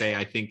going to say,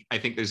 I think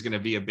there's going to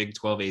be a Big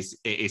 12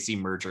 AAC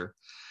merger.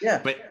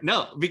 Yeah. But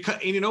no, because,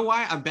 and you know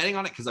why? I'm betting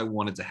on it because I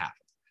want it to happen.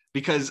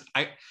 Because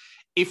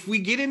if we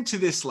get into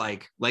this,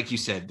 like you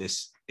said,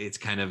 it's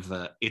kind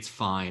of, it's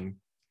fine.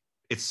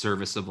 It's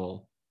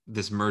serviceable,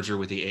 this merger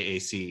with the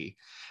AAC.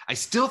 I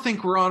still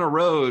think we're on a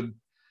road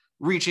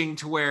reaching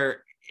to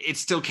where it's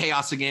still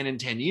chaos again in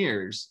 10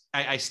 years.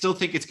 I still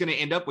think it's going to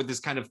end up with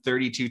this kind of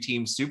 32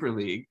 team super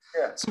league.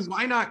 Yeah. So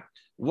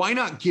why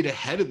not get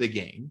ahead of the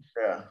game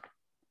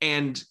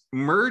and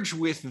merge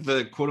with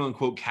the quote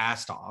unquote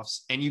cast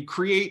offs, and you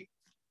create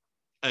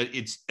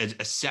a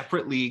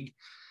separate league.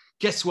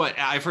 Guess what?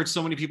 I've heard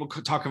so many people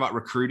talk about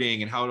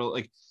recruiting and how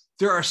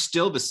there are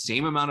still the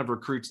same amount of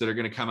recruits that are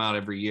going to come out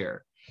every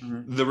year.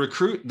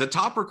 Mm-hmm. The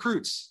top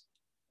recruits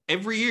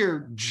every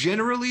year,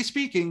 generally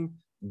speaking,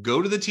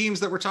 go to the teams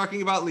that we're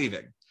talking about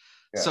leaving.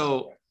 Yeah.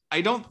 So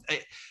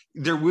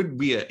there would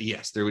be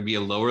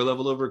a lower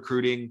level of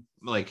recruiting.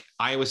 Like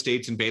Iowa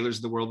State's and Baylor's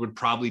of the world would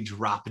probably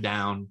drop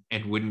down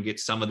and wouldn't get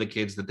some of the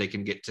kids that they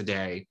can get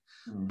today.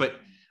 But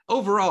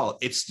overall,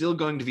 it's still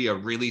going to be a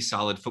really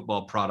solid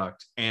football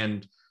product.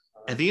 And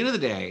at the end of the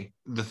day,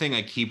 the thing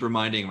I keep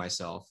reminding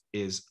myself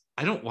is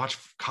I don't watch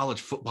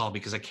college football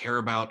because I care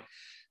about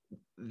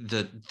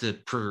the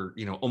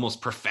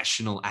almost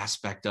professional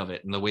aspect of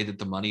it and the way that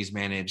the money's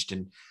managed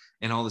and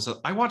all this.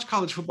 I watch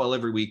college football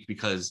every week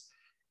because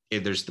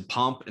there's the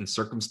pomp and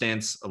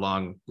circumstance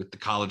along with the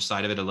college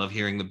side of it. I love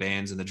hearing the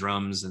bands and the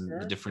drums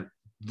and the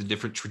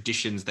different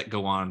traditions that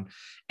go on.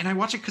 And I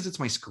watch it because it's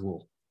my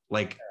school.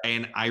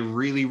 And I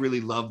really,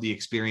 really love the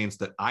experience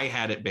that I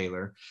had at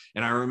Baylor.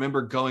 And I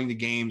remember going to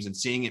games and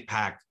seeing it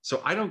packed.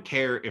 So I don't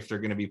care if they're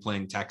going to be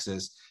playing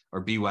Texas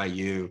or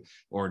BYU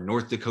or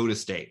North Dakota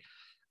State.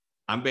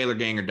 I'm Baylor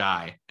gang or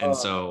die. And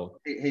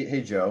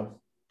Hey,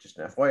 Joe, just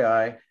an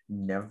FYI,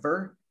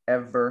 never,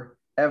 ever,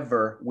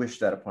 ever wish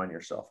that upon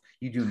yourself.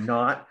 You do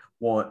not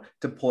want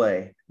to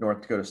play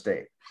North Dakota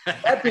State.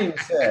 That being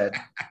said,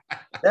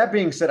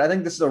 I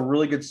think this is a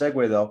really good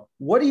segue, though.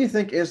 What do you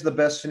think is the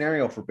best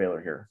scenario for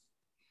Baylor here?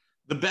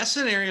 The best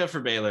scenario for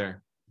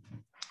Baylor,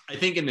 I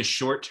think in the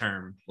short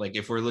term, like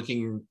if we're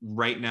looking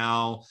right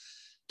now,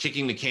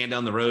 kicking the can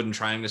down the road and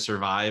trying to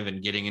survive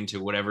and getting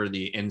into whatever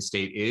the end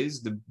state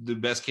is, the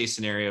best case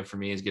scenario for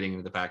me is getting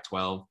into the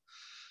Pac-12.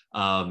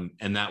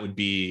 And that would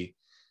be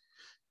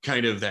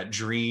kind of that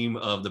dream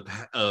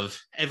of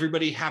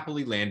everybody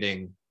happily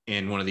landing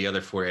in one of the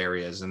other four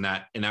areas. And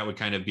that would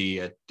kind of be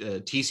a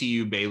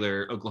TCU,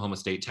 Baylor, Oklahoma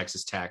State,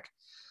 Texas Tech,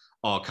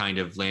 all kind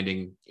of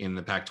landing in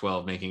the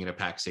Pac-12, making it a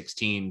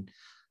Pac-16.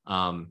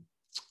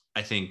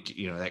 I think,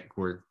 that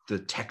we're the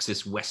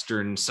Texas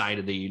Western side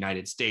of the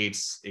United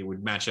States. It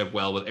would match up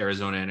well with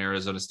Arizona and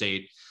Arizona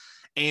State.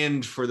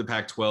 And for the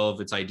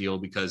Pac-12, it's ideal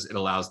because it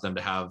allows them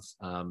to have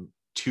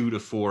 2 to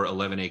 4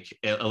 11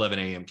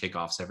 a.m.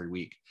 kickoffs every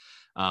week.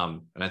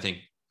 And I think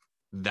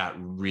that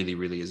really,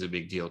 really is a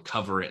big deal.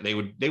 Cover it. They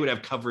would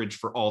have coverage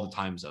for all the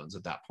time zones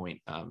at that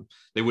point.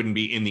 They wouldn't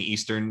be in the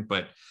Eastern,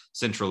 but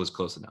Central is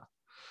close enough.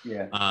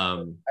 Yeah.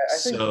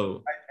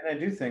 I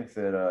do think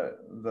that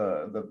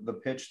the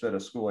pitch that a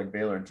school like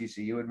Baylor and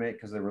TCU would make,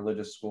 because they're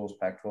religious schools,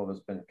 Pac-12 has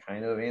been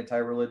kind of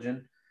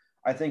anti-religion.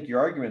 I think your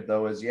argument,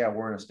 though, is,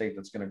 we're in a state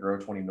that's going to grow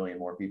 20 million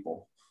more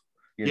people.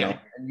 And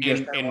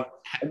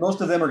most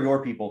of them are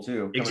your people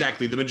too.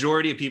 Exactly. The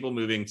majority of people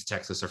moving to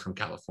Texas are from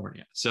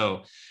California.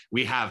 So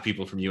we have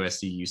people from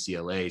USC,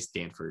 UCLA,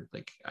 Stanford.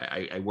 Like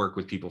I work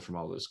with people from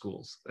all those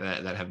schools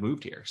that have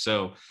moved here.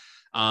 So,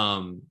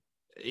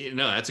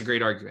 that's a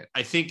great argument.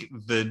 I think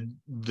the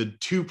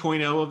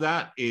 2.0 of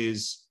that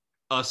is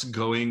us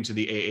going to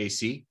the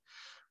AAC,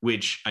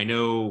 which I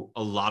know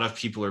a lot of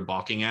people are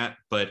balking at,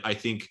 but I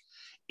think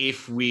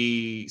if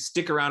we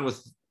stick around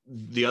with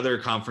the other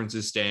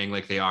conferences staying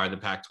like they are, the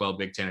Pac-12,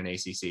 Big Ten, and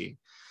ACC,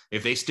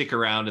 if they stick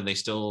around and they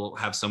still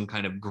have some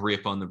kind of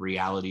grip on the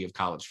reality of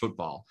college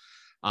football,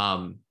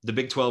 the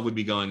Big 12 would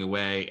be going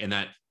away, and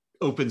that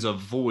opens a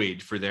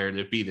void for there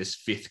to be this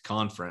fifth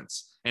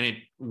conference. And it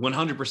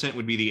 100%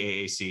 would be the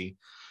AAC.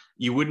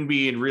 You wouldn't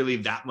be in really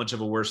that much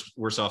of a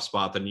worse off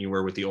spot than you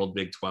were with the old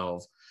Big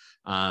 12.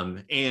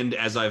 And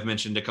as I've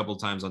mentioned a couple of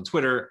times on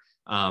Twitter,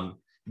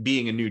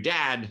 being a new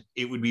dad,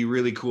 it would be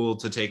really cool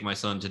to take my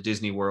son to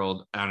Disney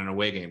World on an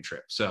away game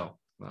trip. So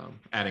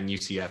adding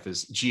UCF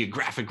is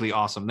geographically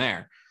awesome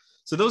there.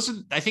 So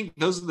I think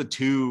those are the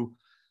two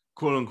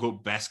quote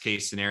unquote best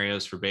case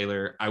scenarios for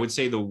Baylor. I would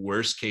say the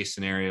worst case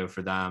scenario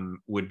for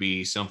them would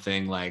be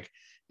something like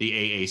the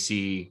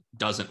AAC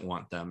doesn't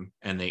want them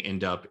and they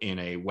end up in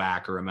a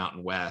WAC or a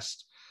Mountain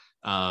West,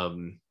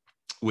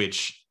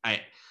 which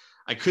I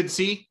could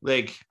see.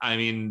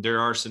 There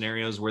are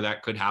scenarios where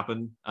that could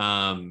happen.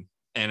 And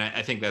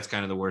I think that's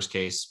kind of the worst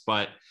case.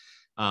 But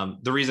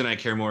the reason I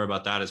care more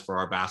about that is for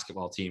our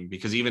basketball team,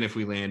 because even if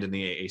we land in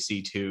the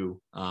AAC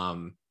too,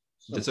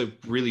 it's a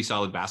really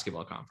solid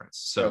basketball conference.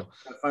 So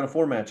the Final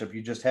Four matchup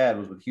you just had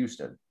was with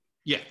Houston.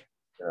 Yeah.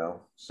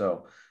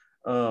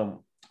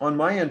 On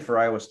my end for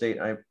Iowa State,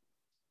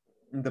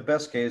 the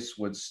best case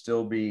would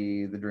still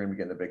be the dream to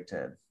get in the Big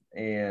Ten.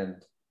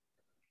 And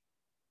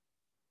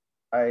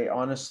I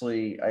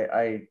honestly,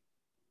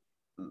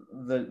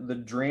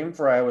 the dream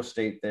for Iowa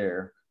State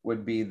there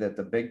would be that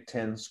the Big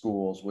Ten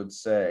schools would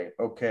say,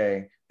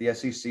 okay, the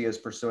SEC is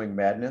pursuing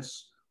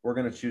madness. We're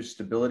going to choose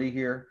stability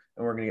here,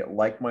 and we're going to get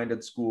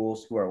like-minded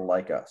schools who are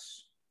like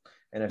us.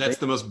 And that's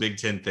the most Big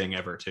Ten thing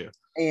ever, too.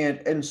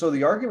 And so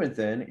the argument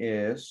then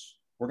is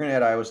we're going to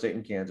add Iowa State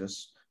and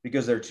Kansas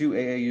because they're two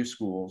AAU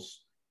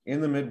schools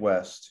in the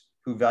Midwest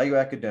who value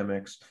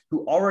academics,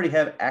 who already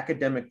have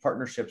academic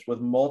partnerships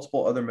with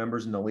multiple other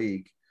members in the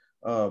league.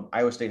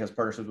 Iowa State has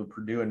partnerships with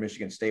Purdue and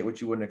Michigan State,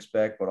 which you wouldn't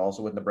expect, but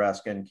also with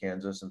Nebraska and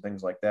Kansas and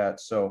things like that.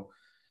 So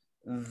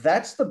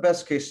that's the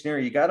best case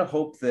scenario. You got to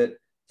hope that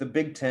the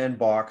Big Ten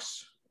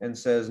balks and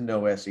says,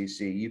 no,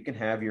 SEC, you can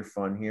have your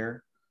fun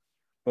here,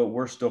 but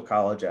we're still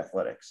college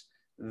athletics.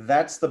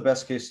 That's the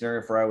best case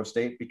scenario for Iowa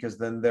State, because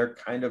then they're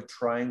kind of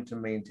trying to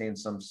maintain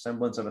some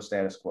semblance of a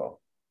status quo.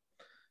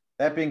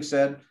 That being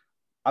said,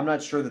 I'm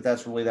not sure that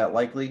that's really that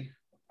likely.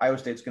 Iowa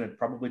State's going to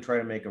probably try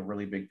to make a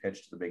really big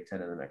pitch to the Big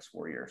Ten in the next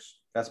 4 years.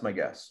 That's my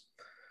guess.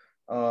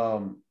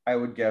 I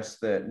would guess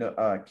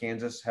that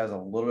Kansas has a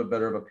little bit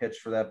better of a pitch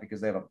for that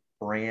because they have a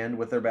brand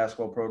with their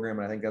basketball program,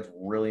 and I think that's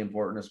really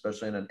important,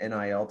 especially in an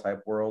NIL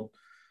type world.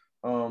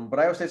 But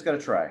Iowa State's got to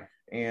try,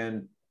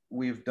 and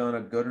we've done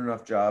a good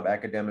enough job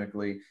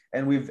academically,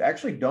 and we've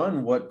actually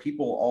done what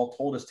people all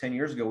told us 10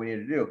 years ago we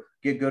needed to do: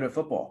 get good at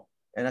football.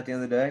 And at the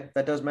end of the day,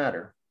 that does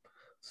matter.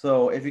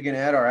 So if you can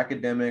add our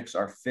academics,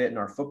 our fit, and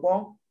our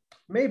football,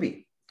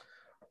 maybe.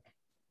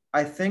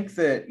 I think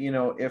that,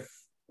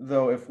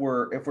 if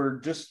we're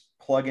just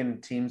plugging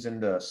teams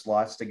into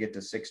slots to get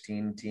to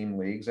 16 team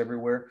leagues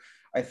everywhere,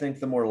 I think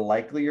the more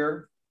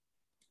likelier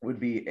would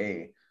be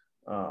a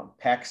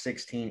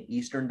Pac-16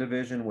 Eastern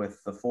Division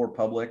with the four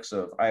publics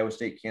of Iowa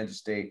State, Kansas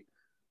State,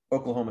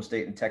 Oklahoma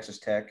State, and Texas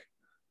Tech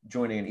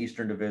joining an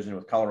Eastern Division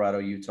with Colorado,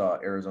 Utah,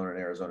 Arizona, and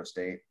Arizona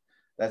State.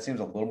 That seems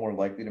a little more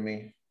likely to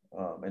me.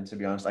 And to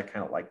be honest, I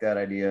kind of like that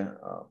idea.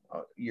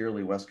 A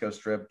yearly West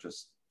Coast trip,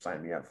 just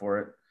sign me up for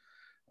it.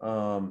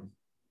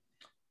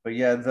 But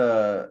yeah,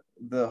 the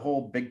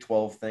whole Big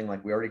 12 thing,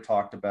 like we already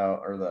talked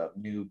about, or the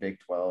new Big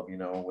 12,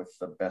 with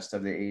the best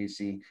of the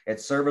AAC,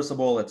 it's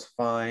serviceable, it's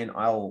fine.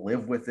 I'll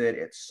live with it.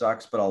 It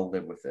sucks, but I'll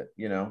live with it,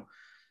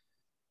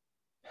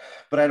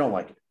 But I don't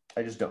like it.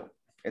 I just don't.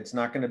 It's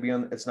not going to be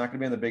on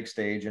the big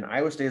stage. And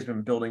Iowa State has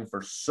been building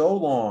for so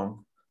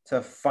long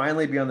to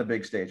finally be on the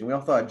big stage. And we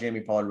all thought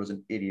Jamie Pollard was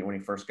an idiot when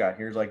he first got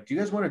here. He's like, do you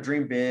guys want to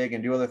dream big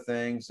and do other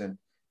things? And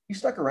he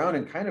stuck around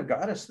and kind of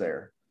got us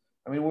there.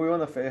 I mean, we won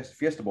the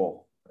Fiesta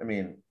Bowl,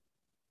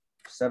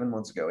 7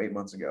 months ago, 8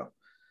 months ago.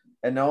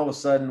 And now all of a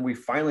sudden we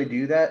finally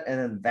do that. And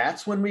then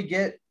that's when we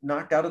get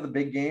knocked out of the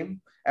big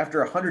game after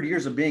 100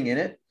 years of being in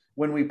it,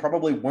 when we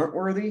probably weren't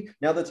worthy.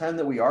 Now the time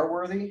that we are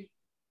worthy,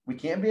 we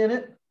can't be in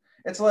it.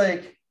 It's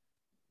like,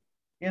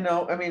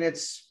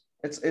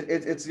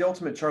 it's the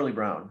ultimate Charlie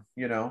Brown,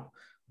 You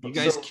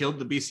guys killed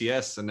the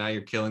BCS, and now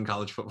you're killing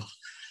college football.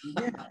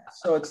 Yeah.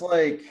 So it's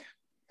like,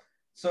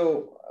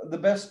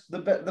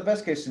 the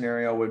best case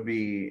scenario would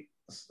be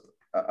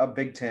a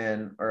Big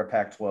Ten or a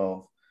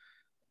Pac-12.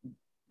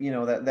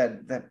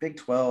 That Big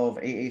 12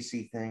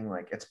 AAC thing,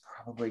 like it's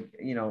probably,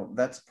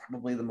 that's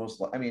probably the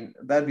most.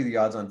 That'd be the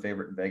odds-on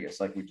favorite in Vegas,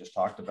 like we just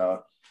talked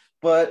about.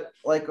 But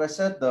like I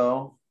said,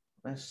 though,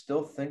 I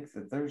still think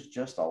that there's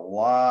just a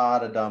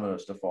lot of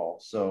dominoes to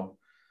fall. So,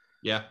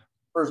 yeah,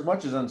 for as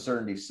much as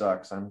uncertainty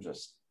sucks, I'm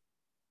just,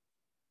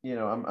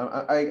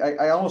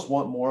 I almost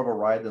want more of a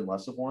ride than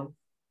less of one,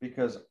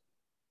 because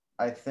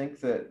I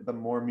think that the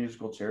more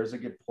musical chairs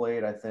that get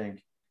played, I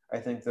think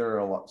there are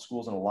a lot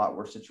schools in a lot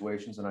worse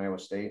situations than Iowa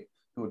State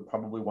who would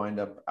probably wind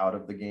up out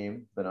of the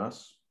game than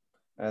us.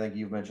 And I think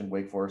you've mentioned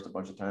Wake Forest a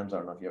bunch of times. I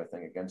don't know if you have a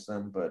thing against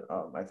them, but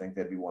I think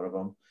that'd be one of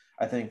them.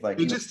 I think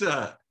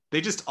they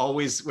just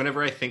always,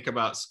 whenever I think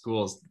about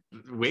schools,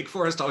 Wake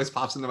Forest always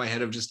pops into my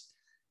head of just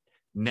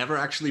never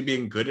actually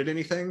being good at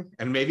anything.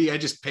 And maybe I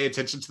just pay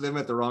attention to them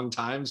at the wrong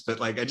times, but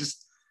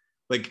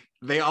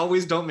they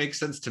always don't make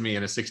sense to me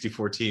in a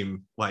 64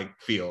 team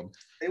field.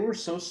 They were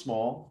so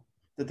small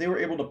that they were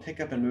able to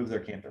pick up and move their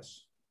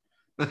campus.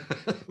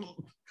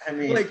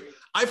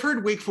 I've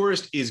heard Wake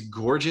Forest is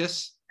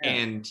gorgeous. Yeah.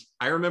 And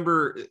I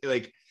remember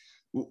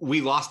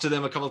we lost to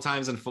them a couple of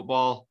times in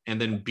football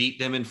and then beat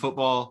them in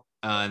football.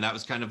 And that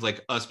was kind of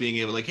like us being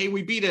able hey,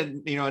 we beat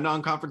a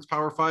non-conference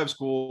Power 5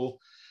 school.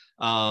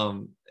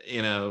 When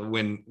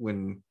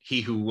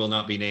he who will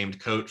not be named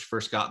coach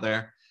first got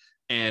there.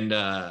 And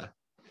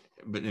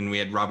but then we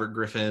had Robert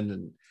Griffin,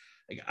 and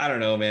I don't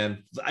know,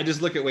 man. I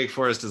just look at Wake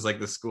Forest as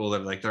the school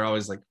that they're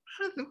always what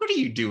are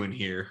you doing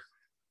here?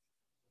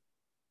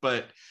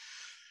 But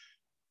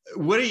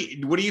what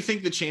do you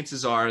think the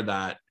chances are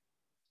that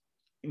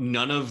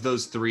none of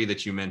those three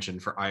that you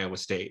mentioned for Iowa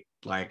State,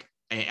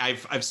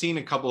 I've seen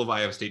a couple of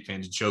Iowa State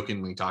fans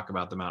jokingly talk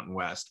about the Mountain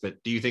West, but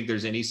do you think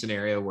there's any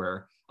scenario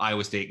where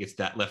Iowa State gets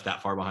left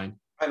that far behind?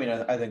 I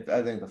think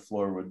the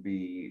floor would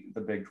be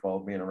the Big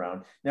 12 being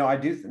around. Now I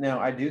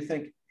do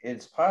think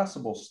it's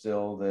possible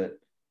still that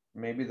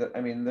maybe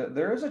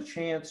there is a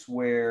chance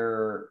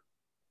where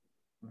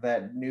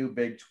that new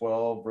Big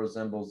 12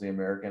 resembles the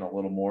American a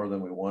little more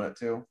than we want it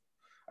to.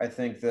 I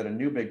think that a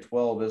new Big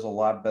 12 is a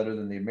lot better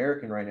than the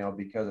American right now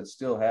because it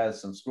still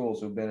has some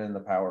schools who've been in the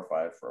Power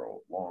 5 for a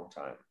long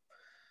time.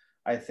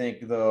 I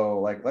think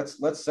though,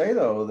 let's say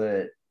though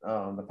that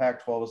the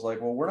Pac-12 is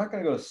well, we're not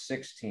going to go to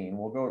 16.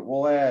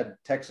 We'll add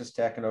Texas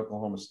Tech and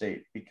Oklahoma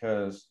State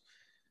because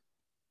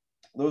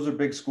those are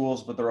big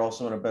schools, but they're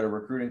also in a better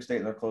recruiting state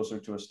and they're closer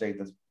to a state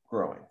that's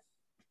growing.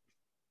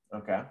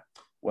 Okay.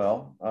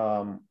 Well,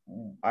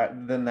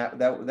 then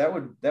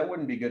that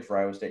wouldn't be good for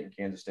Iowa State and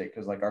Kansas State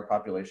because our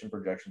population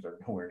projections are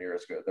nowhere near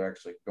as good. They're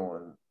actually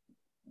going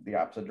the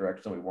opposite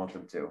direction we want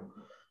them to.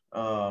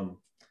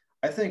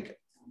 I think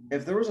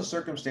if there was a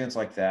circumstance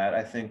like that,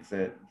 I think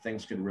that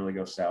things could really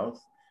go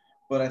south.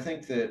 But I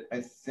think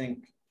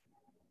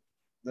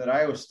that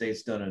Iowa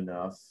State's done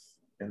enough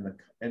and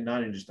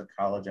not in just the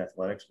college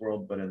athletics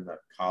world, but in the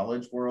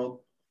college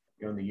world,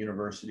 in the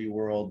university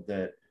world,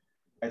 that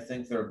I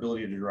think their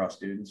ability to draw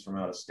students from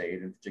out of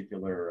state, in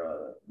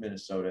particular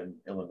Minnesota and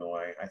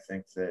Illinois, I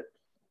think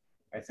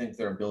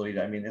their ability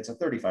to, I mean, it's a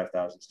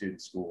 35,000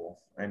 student school.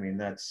 I mean,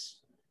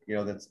 that's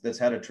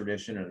had a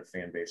tradition and a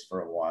fan base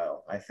for a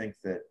while. I think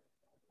that,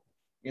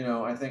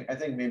 I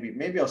think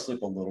maybe I'll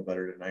sleep a little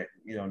better tonight,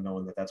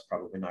 knowing that that's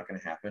probably not going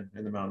to happen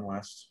in the Mountain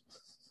West.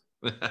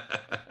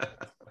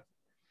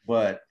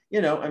 But,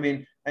 I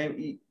mean,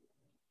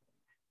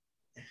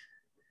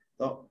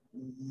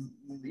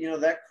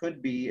 that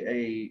could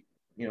be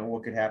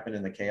what could happen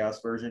in the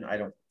chaos version. I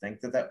don't think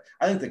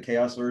I think the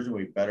chaos version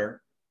would be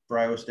better for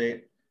Iowa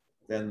State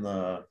than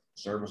the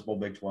serviceable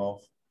Big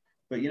 12.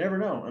 But you never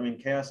know. I mean,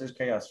 chaos is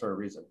chaos for a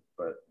reason,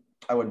 but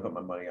I wouldn't put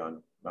my money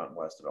on Mountain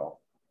West at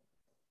all.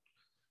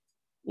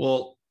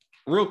 Well,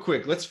 real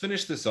quick, let's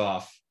finish this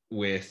off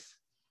with,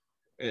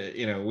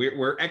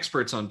 we're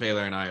experts on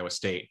Baylor and Iowa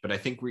State, but I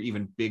think we're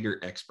even bigger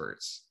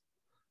experts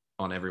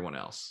on everyone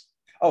else.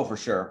 Oh, for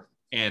sure.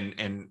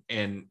 And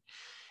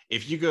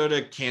if you go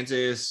to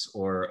Kansas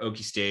or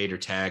Okie State or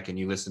Tech and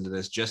you listen to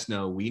this, just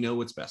know we know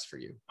what's best for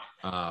you,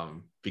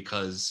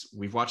 because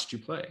we've watched you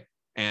play,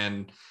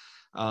 and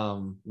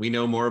we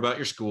know more about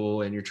your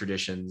school and your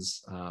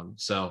traditions.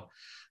 So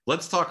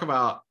let's talk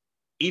about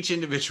each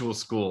individual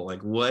school.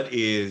 Like, what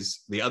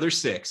is the other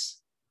six?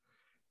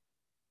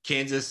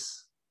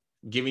 Kansas,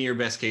 give me your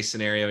best case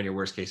scenario and your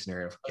worst case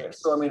scenario for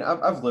Kansas. So, I mean,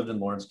 I've lived in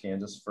Lawrence,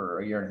 Kansas for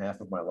a year and a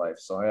half of my life,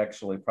 so I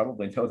actually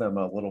probably know them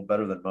a little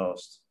better than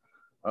most.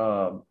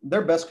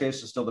 Their best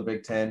case is still the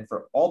Big Ten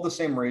for all the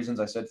same reasons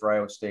I said for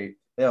Iowa State.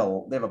 They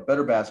have a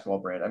better basketball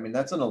brand. I mean,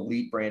 that's an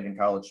elite brand in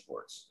college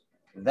sports.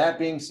 That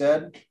being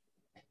said,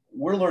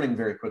 we're learning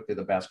very quickly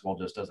that basketball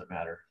just doesn't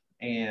matter.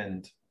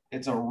 And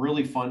it's a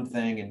really fun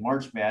thing. And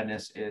March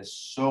Madness is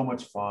so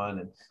much fun.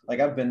 And like,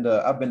 I've been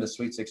to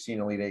Sweet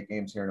 16 Elite 8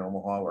 games here in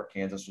Omaha where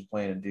Kansas was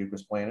playing and Duke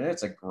was playing, and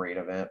it's a great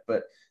event.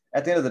 But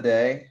at the end of the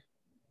day,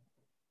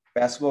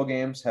 basketball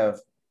games have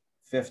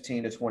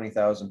 15 to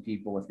 20,000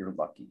 people if you're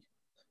lucky.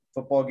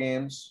 Football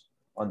games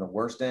on the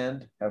worst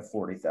end have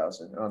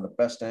 40,000, and on the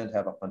best end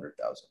have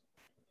 100,000.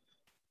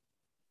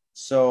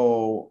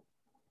 So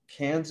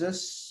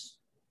Kansas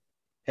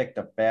picked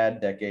a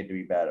bad decade to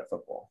be bad at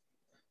football.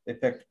 They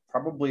picked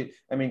probably,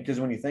 I mean, because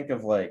when you think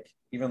of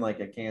even like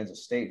a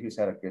Kansas State who's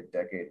had a good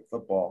decade of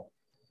football,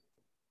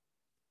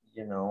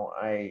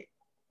 they're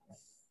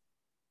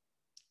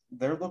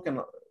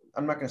looking,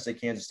 I'm not going to say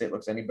Kansas State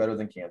looks any better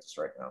than Kansas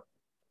right now.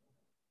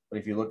 But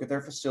if you look at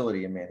their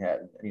facility in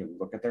Manhattan and you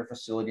look at their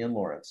facility in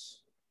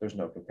Lawrence, there's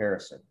no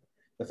comparison.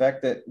 The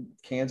fact that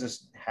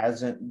Kansas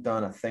hasn't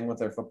done a thing with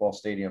their football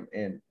stadium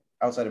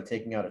outside of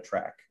taking out a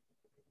track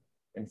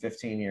in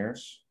 15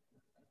 years,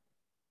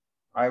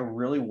 I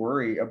really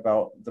worry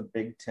about the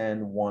Big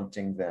Ten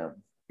wanting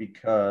them,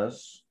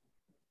 because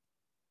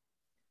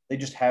they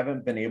just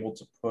haven't been able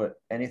to put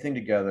anything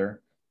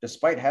together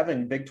despite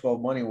having Big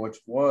 12 money, which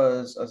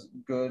was a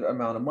good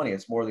amount of money.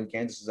 It's more than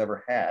Kansas has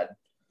ever had.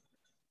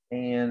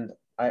 And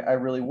I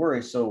really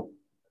worry. So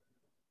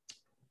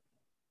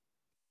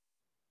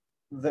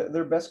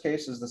their best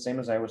case is the same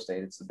as Iowa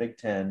State. It's the Big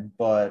Ten,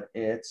 but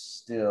it's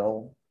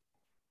still,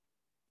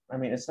 I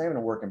mean, it's not even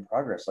a work in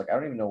progress. Like, I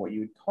don't even know what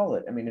you would call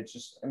it. I mean, it's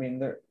just, I mean,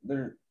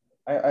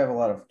 I have a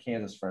lot of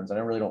Kansas friends, and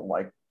I really don't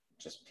like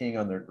just peeing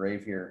on their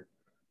grave here,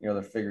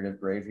 their figurative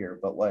grave here.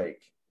 But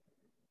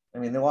I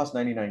mean, they lost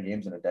 99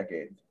 games in a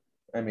decade.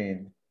 I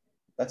mean,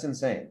 that's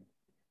insane.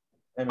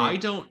 I mean,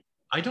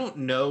 I don't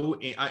know.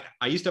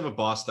 I used to have a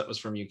boss that was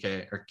from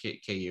UK or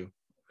KU.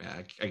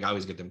 I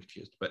always get them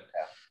confused, but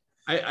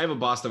yeah. I have a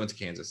boss that went to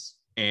Kansas,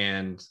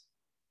 and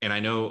I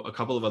know a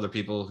couple of other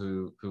people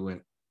who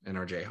went and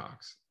are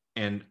Jayhawks,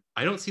 and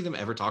I don't see them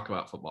ever talk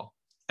about football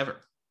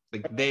ever.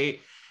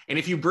 And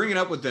if you bring it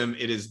up with them,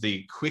 it is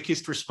the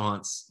quickest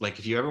response. Like,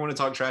 if you ever want to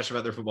talk trash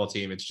about their football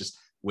team, it's just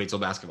wait till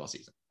basketball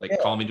season. Like,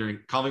 call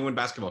me when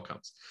basketball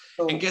comes.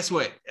 So, and guess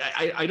what?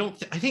 I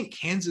think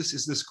Kansas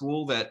is the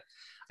school that,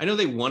 I know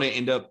they want to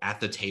end up at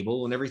the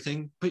table and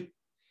everything, but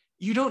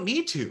you don't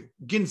need to.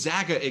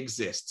 Gonzaga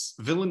exists.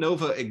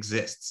 Villanova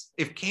exists.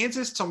 If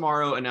Kansas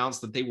tomorrow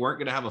announced that they weren't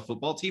going to have a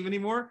football team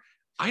anymore,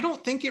 I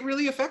don't think it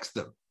really affects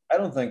them. I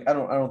don't think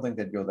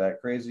they'd go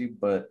that crazy,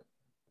 but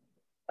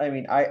I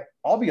mean,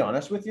 I'll be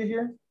honest with you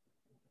here.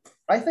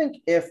 I think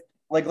if,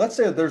 like, let's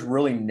say that there's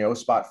really no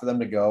spot for them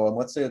to go, and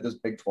let's say that this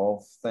Big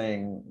 12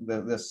 thing,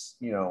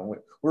 we're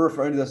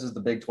referring to this as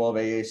the Big 12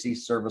 AAC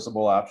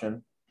serviceable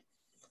option.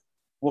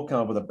 We'll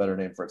come up with a better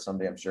name for it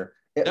someday, I'm sure.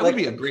 That would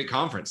be a great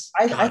conference.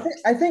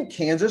 I think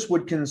Kansas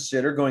would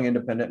consider going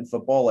independent in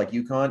football like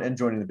UConn and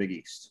joining the Big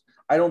East.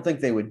 I don't think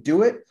they would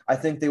do it. I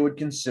think they would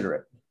consider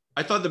it.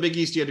 I thought the Big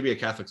East, you had to be a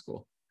Catholic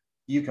school.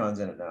 UConn's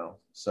in it now.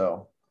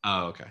 So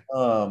oh, okay.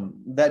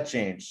 That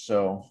changed.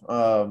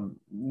 So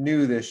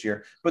new this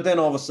year. But then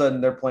all of a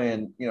sudden they're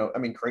playing, I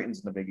mean, Creighton's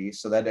in the Big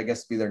East. So that, I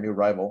guess, be their new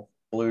rival.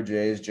 Blue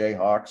Jays,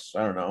 Jayhawks.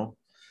 I don't know.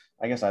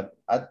 I guess I'd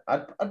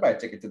buy a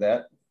ticket to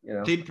that. You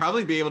know, they'd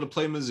probably be able to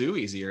play Mizzou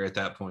easier at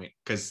that point,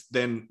 because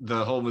then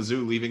the whole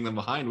Mizzou leaving them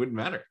behind wouldn't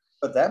matter.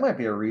 but that might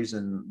be a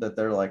reason that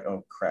they're like,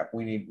 oh crap,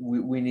 we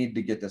need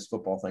to get this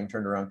football thing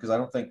turned around, because I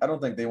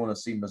don't think they want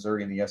to see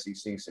Missouri in the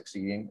SEC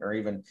succeeding, or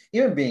even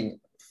being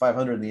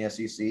 500 in the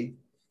SEC,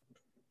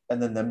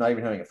 and then them not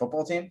even having a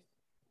football team.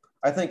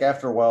 I think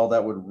after a while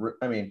that would,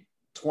 I mean,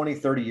 20,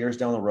 30 years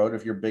down the road,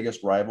 if your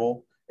biggest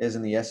rival is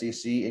in the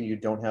SEC and you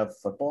don't have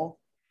football,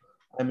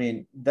 I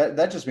mean,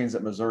 that just means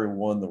that Missouri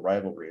won the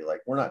rivalry.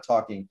 Like, we're not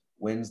talking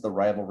wins the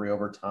rivalry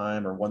over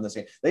time or won this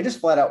game. They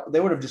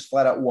would have just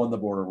flat out won the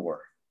border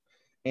war.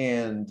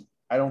 And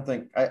I don't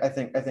think, I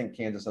think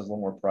Kansas has a little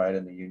more pride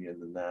in the Union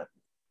than that.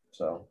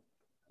 So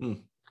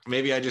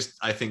maybe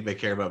I think they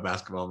care about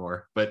basketball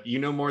more, but you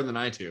know more than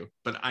I do,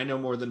 but I know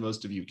more than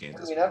most of you,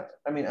 Kansas.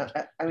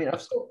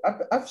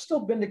 I've still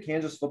been to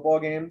Kansas football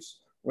games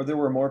where there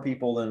were more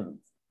people than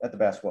at the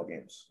basketball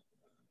games.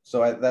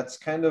 So that's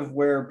kind of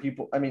where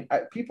people at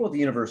the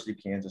University of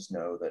Kansas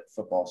know that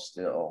football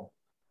still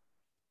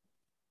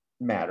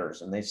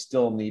matters, and they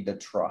still need to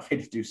try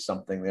to do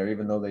something there,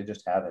 even though they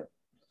just haven't.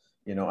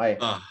 You know, I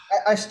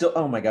still,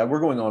 oh my God, we're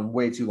going on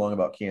way too long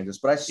about Kansas,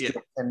 but I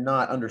still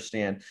cannot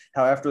understand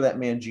how after that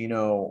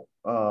Mangino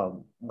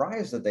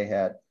rise that they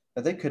had,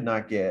 that they could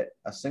not get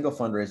a single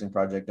fundraising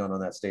project done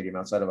on that stadium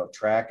outside of a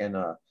track and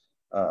a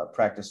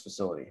practice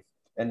facility.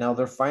 And now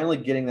they're finally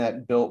getting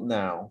that built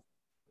now.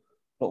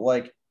 But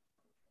like,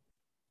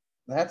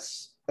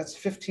 that's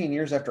 15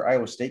 years after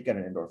Iowa State got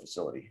an indoor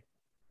facility.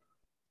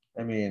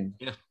 I mean,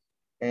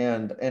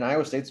 and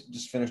Iowa State's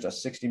just finished a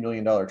 $60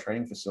 million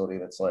training facility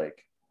that's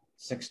like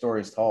 6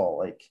 stories tall.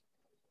 Like,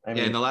 I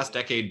mean, in the last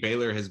decade,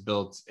 Baylor has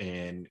built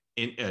a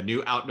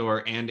new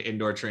outdoor and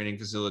indoor training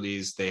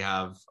facilities. They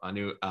have a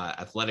new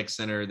athletic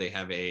center. They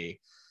have a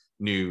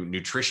new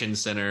nutrition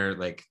center.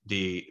 Like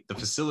the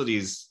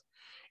facilities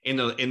in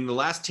the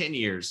last 10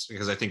 years,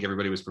 because I think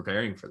everybody was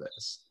preparing for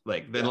this.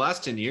 Like in the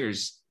last 10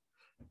 years,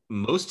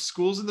 most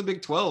schools in the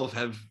Big 12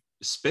 have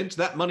spent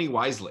that money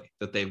wisely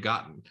that they've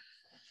gotten.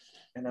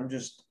 And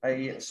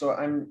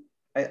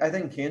I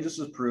think Kansas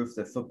is proof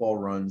that football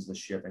runs the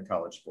ship in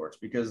college sports,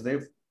 because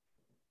they've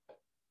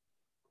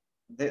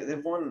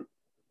won,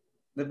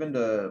 they've been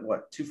to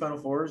what, 2 Final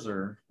Fours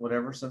or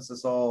whatever since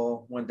this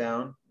all went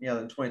down. Yeah,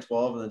 in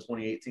 2012 and then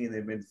 2018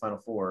 they've made the Final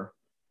Four.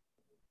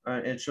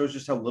 It shows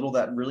just how little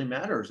that really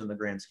matters in the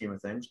grand scheme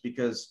of things,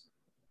 because,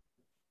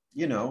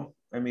 you know,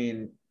 I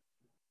mean,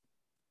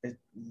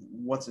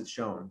 what's it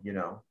shown, you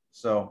know?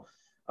 So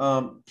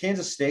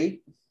Kansas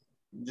State,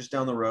 just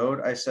down the road,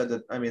 I said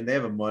that, I mean, they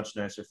have a much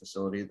nicer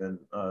facility than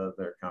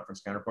their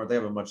conference counterpart. They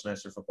have a much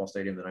nicer football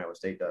stadium than Iowa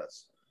State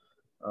does.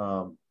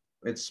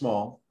 It's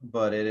small,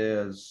 but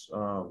it's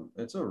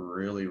a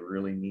really,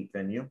 really neat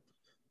venue.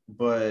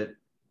 But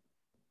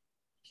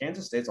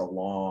Kansas State's a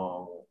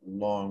long,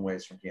 long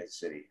ways from Kansas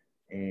City,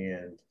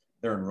 and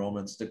their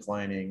enrollment's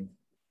declining,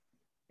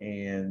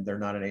 and they're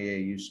not an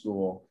AAU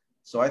school.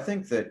 So I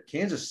think that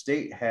Kansas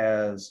State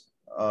has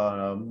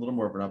a little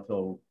more of an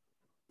uphill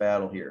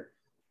battle here.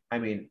 I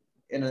mean,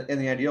 in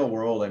the ideal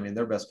world, I mean,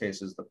 their best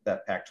case is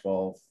that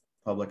Pac-12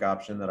 public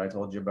option that I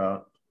told you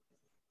about.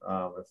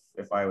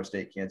 If Iowa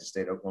State, Kansas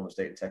State, Oklahoma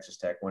State, and Texas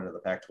Tech went to the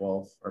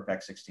Pac-12 or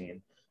Pac-16,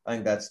 I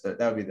think that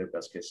would be their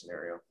best case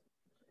scenario.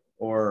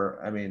 Or,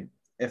 I mean,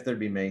 if there'd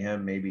be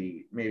mayhem,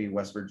 maybe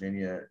West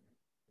Virginia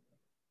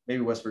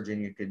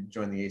could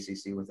join the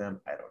ACC with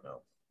them. I don't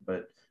know,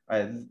 but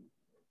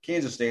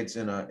Kansas State's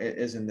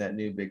is in that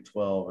new Big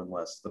 12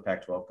 unless the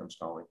Pac-12 comes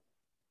calling.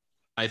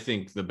 I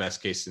think the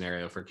best case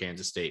scenario for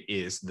Kansas State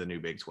is the new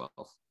Big 12,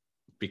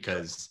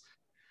 because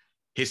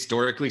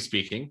historically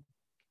speaking,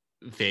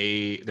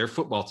 their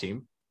football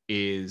team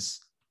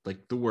is like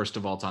the worst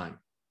of all time,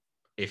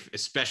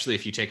 especially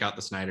if you take out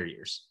the Snyder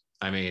years.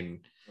 I mean,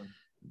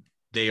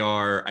 they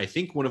are, I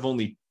think, one of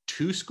only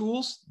 2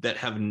 schools that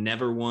have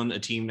never won a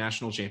team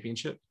national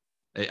championship.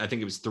 I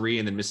think it was 3,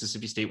 and then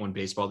Mississippi State won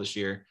baseball this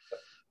year.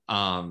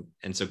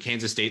 And so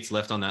Kansas State's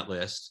left on that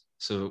list.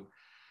 So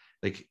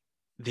like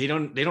they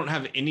don't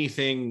have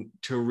anything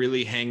to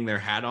really hang their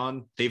hat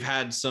on. They've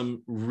had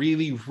some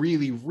really,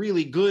 really,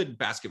 really good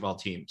basketball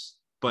teams,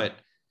 but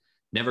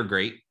never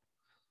great.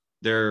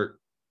 Their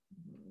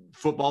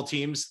football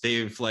teams,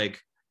 they've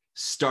like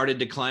started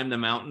to climb the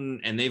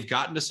mountain, and they've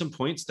gotten to some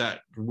points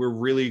that were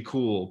really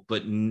cool,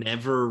 but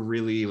never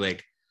really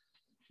like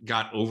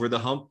got over the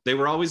hump. They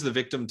were always the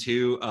victim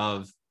too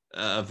of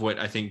what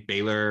I think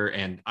Baylor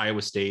and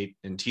Iowa State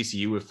and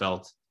TCU have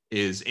felt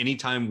is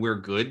anytime we're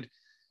good,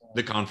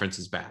 the conference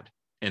is bad.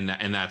 And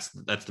that's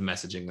the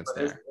messaging that's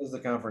there. Is the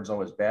conference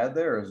always bad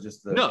there, or is it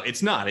just No,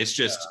 it's not. It's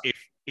just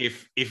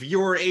if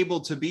you're able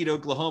to beat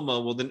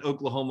Oklahoma, well, then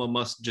Oklahoma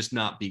must just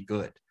not be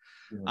good.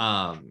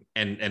 Mm-hmm.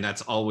 And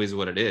that's always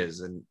what it is.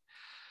 And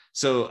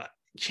so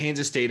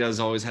Kansas State has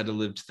always had to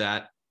live to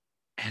that.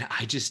 And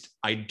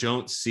I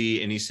don't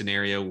see any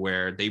scenario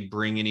where they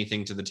bring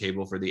anything to the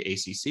table for the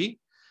ACC,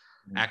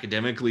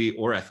 academically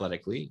or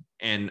athletically.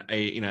 And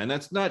and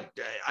that's not,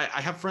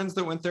 I have friends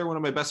that went there. One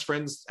of my best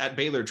friends at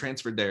Baylor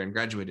transferred there and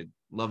graduated.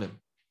 Love him.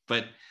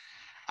 But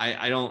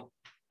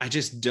I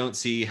just don't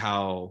see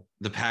how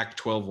the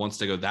Pac-12 wants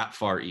to go that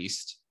far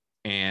east.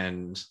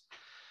 And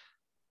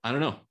I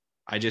don't know.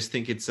 I just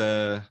think it's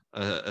a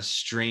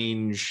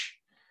strange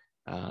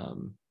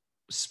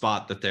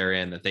spot that they're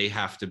in, that they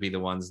have to be the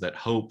ones that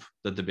hope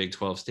that the Big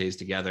 12 stays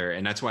together.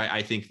 And that's why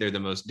I think they're the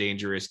most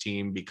dangerous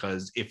team,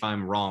 because if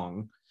I'm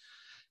wrong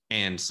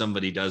and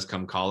somebody does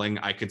come calling,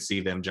 I could see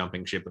them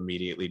jumping ship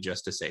immediately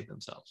just to save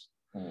themselves.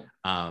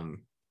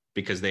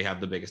 Because they have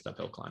the biggest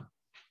uphill climb.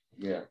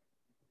 Yeah.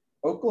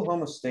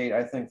 Oklahoma State,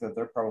 I think that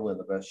they're probably in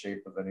the best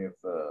shape of any of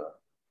the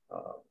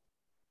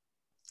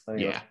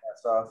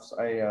cast-offs.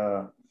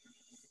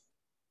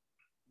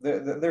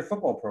 Their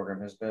football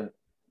program has been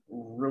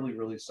really,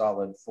 really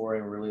solid for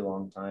a really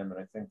long time, and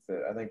I think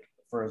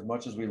for as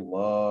much as we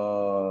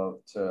love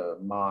to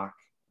mock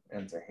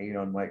and to hate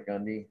on Mike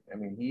Gundy, I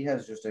mean, he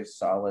has just a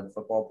solid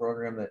football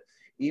program that,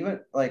 even,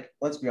 like,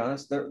 let's be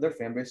honest, their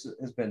fan base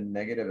has been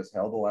negative as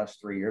hell the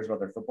last 3 years about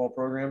their football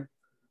program,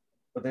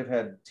 but they've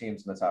had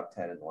teams in the top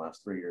 10 in the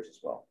last 3 years as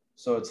well.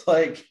 So it's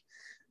like,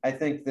 I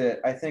think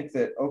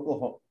that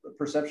Oklahoma,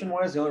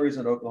 perception-wise, the only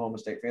reason Oklahoma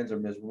State fans are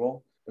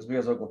miserable is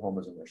because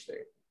Oklahoma's in their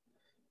state.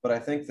 But I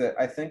think that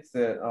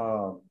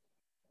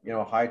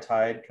high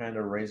tide kind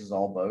of raises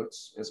all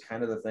boats is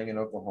kind of the thing in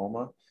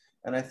Oklahoma.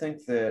 And I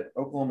think that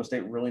Oklahoma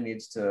State really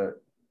needs to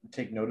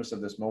take notice of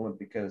this moment,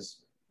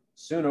 because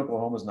soon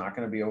Oklahoma's not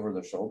going to be over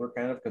their shoulder,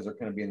 kind of, because they're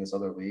going to be in this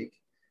other league.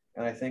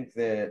 And I think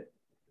that,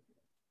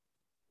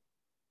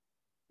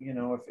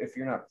 if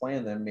you're not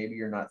playing them, maybe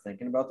you're not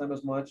thinking about them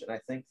as much. And I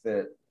think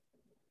that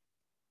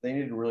they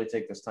need to really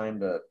take this time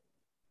to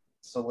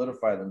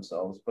solidify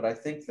themselves. But I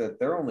think that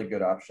their only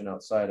good option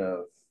outside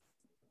of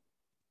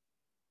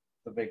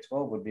the Big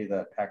 12 would be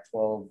that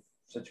Pac-12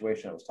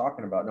 situation I was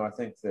talking about. No, I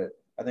think that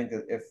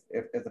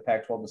if the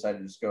Pac-12 decided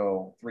to just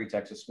go 3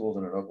 Texas schools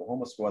and an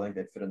Oklahoma school, I think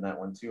they'd fit in that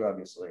one too,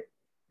 obviously.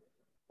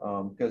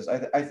 Because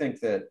I think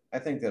that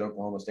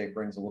Oklahoma State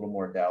brings a little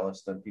more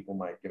Dallas than people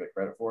might give it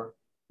credit for.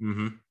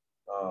 Mm-hmm.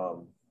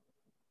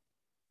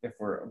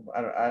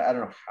 I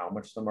don't know how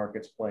much the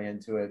markets play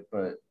into it,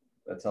 but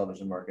the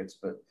television markets,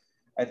 but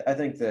I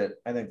think that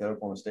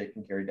Oklahoma State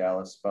can carry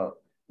Dallas about,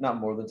 not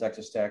more than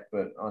Texas Tech,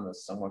 but on a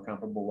somewhat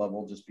comparable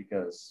level, just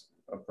because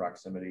of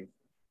proximity.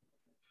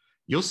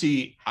 You'll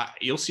see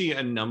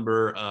a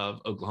number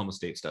of Oklahoma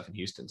State stuff in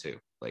Houston too.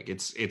 Like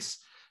it's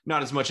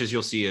not as much as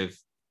you'll see of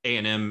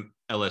A&M,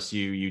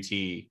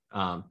 LSU,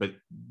 UT, but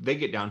they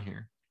get down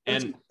here,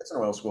 and it's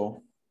an oil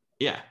school.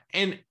 Yeah,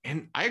 and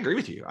I agree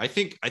with you. I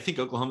think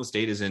Oklahoma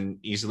State is in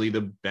easily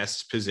the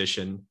best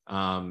position.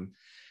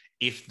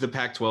 If the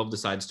Pac-12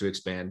 decides to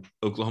expand,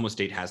 Oklahoma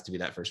State has to be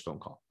that first phone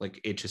call. Like,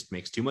 it just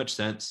makes too much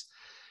sense.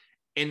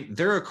 And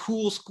they're a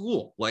cool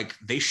school. Like,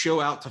 they show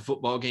out to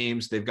football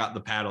games. They've got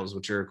the paddles,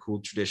 which are a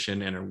cool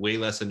tradition and are way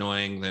less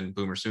annoying than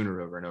Boomer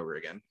Sooner over and over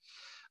again.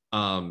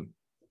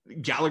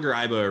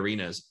 Gallagher-Iba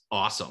Arena is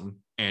awesome,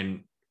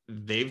 and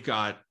they've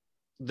got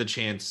the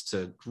chance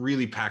to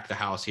really pack the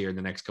house here in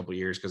the next couple of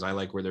years, because I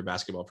like where their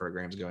basketball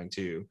program's going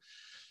too.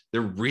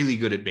 They're really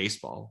good at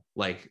baseball.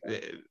 Like,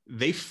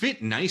 they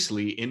fit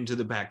nicely into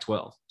the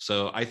Pac-12.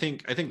 So I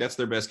think that's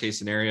their best case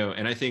scenario.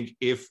 And I think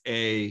if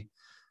a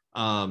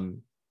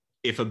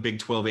Big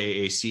 12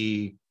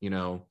 AAC,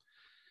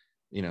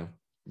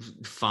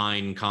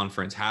 fine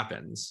conference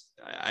happens,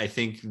 I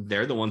think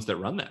they're the ones that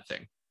run that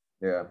thing.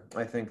 Yeah,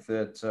 I think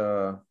that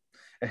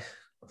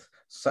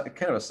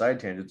kind of a side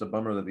tangent. It's a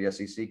bummer that the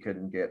SEC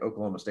couldn't get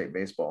Oklahoma State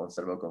baseball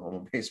instead of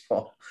Oklahoma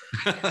baseball.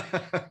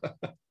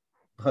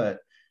 But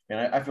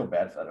I feel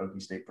bad for that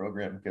Okie State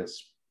program,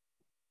 because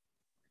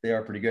they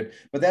are pretty good.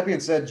 But that being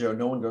said, Joe,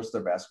 no one goes to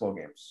their basketball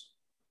games.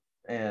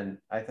 And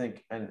I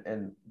think,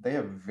 and they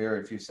have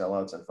very few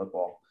sellouts in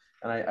football.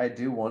 And I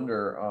do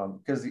wonder,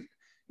 because,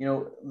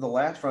 the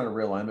last round of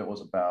realignment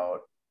was about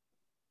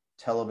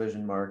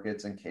television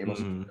markets and cable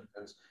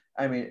subscriptions.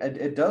 I mean,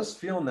 it does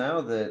feel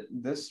now that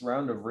this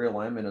round of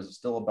realignment is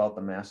still about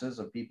the masses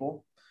of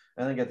people.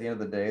 I think at the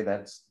end of the day,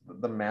 that's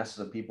the masses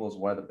of people is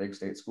why the big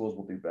state schools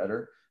will do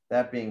better.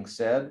 That being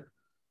said,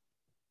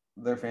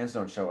 their fans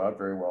don't show out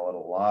very well at a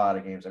lot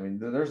of games. I mean,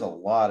 there's a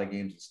lot of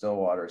games in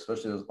Stillwater,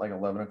 especially those like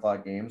 11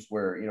 o'clock games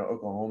where,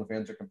 Oklahoma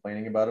fans are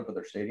complaining about it, but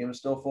their stadium is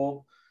still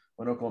full.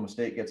 When Oklahoma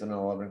State gets in an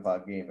 11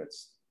 o'clock game,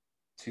 it's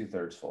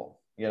 2/3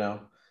 full,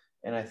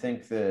 And I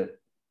think that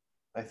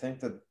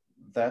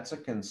that's a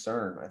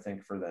concern, I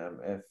think, for them.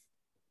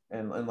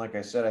 And like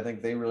I said, I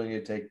think they really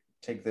need to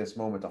take this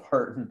moment to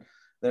heart, and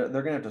they're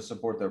going to have to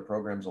support their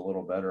programs a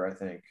little better, I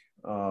think.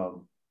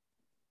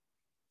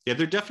 Yeah,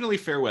 they're definitely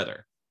fair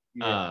weather.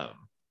 Yeah.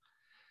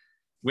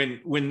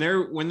 When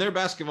their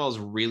basketball is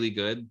really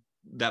good,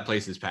 that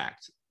place is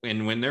packed.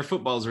 And when their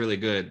football is really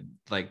good,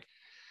 like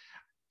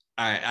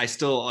I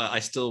still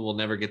will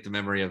never get the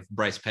memory of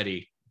Bryce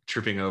Petty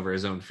tripping over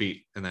his own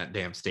feet in that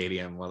damn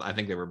stadium. Well, I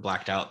think they were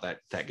blacked out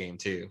that game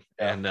too.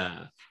 Yeah.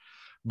 And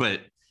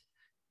but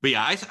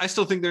yeah, I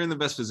still think they're in the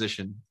best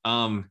position.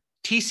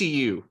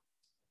 TCU,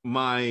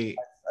 my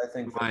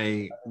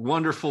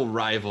wonderful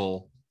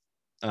rival.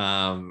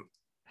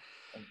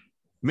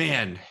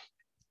 Man,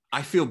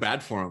 I feel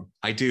bad for them.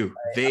 I do.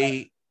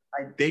 They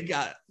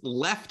got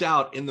left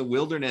out in the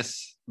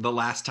wilderness the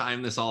last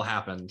time this all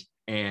happened,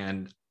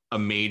 and a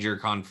major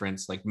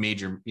conference, like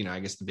major, I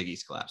guess the Big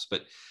East collapsed,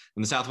 but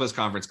when the Southwest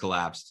Conference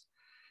collapsed,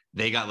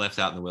 they got left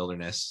out in the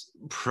wilderness,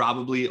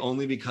 probably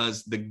only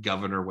because the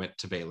governor went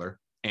to Baylor,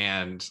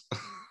 and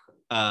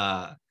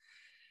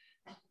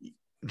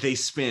they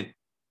spent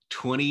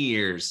 20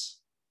 years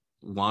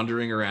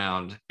wandering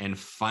around and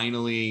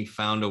finally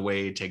found a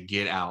way to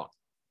get out.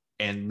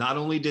 And not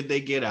only did they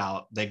get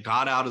out, they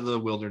got out of the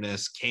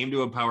wilderness, came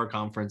to a power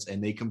conference,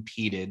 and they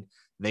competed.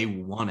 They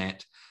won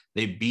it.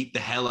 They beat the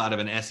hell out of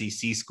an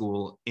SEC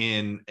school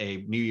in a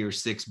New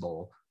Year's Six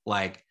bowl.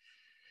 Like,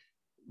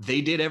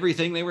 they did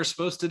everything they were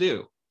supposed to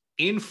do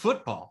in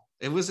football.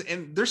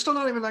 And they're still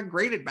not even that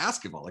great at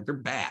basketball. Like, they're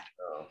bad,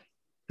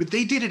 but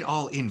they did it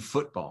all in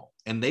football,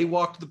 and they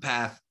walked the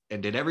path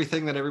and did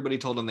everything that everybody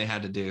told them they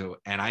had to do.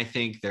 And I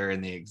think they're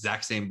in the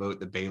exact same boat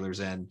that Baylor's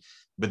in,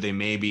 but they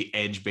maybe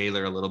edge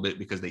Baylor a little bit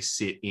because they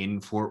sit in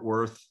Fort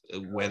Worth.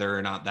 Whether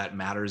or not that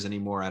matters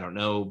anymore, I don't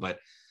know, but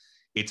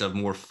it's a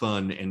more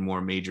fun and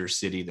more major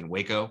city than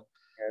Waco.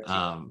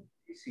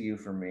 TCU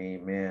for me,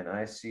 man,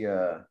 I see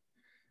a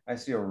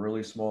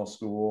really small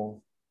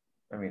school.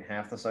 I mean,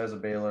 half the size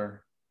of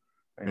Baylor.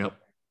 Yep.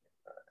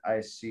 I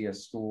see a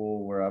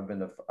school where I've been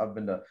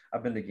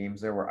to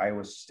games there where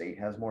Iowa State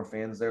has more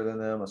fans there than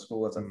them. A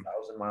school that's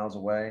 1,000 miles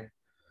away.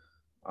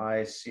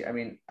 I see. I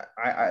mean,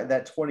 I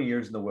that 20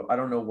 years in the, I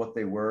don't know what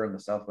they were in the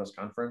Southwest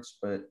Conference,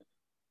 but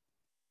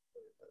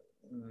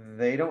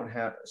they don't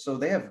have. So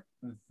they have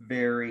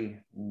very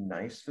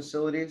nice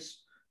facilities,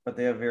 but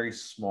they have very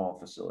small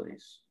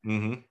facilities.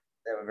 Mm-hmm.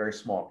 They have a very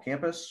small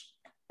campus,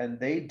 and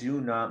they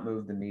do not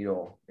move the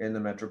needle in the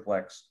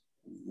Metroplex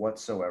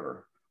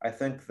whatsoever. I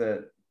think if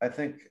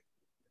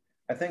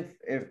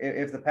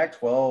the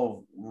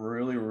Pac-12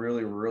 really,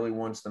 really, really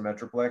wants the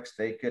Metroplex,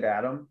 they could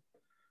add them.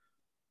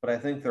 But I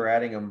think they're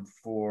adding them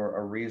for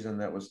a reason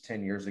that was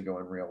 10 years ago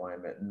in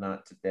realignment,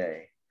 not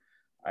today.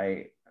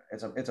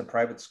 It's a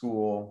private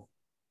school,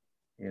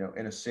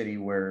 in a city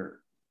where,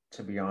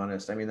 to be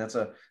honest, I mean, that's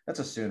a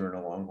Sooner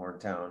and a Longhorn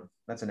town.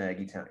 That's an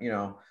Aggie town.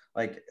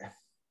 Like,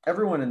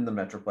 everyone in the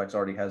Metroplex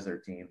already has their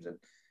teams. And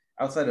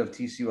outside of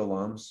TCU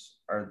alums,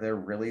 are there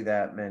really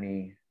that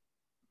many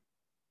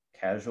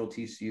casual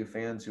TCU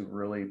fans who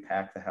really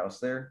pack the house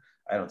there?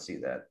 I don't see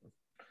that.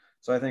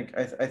 So I think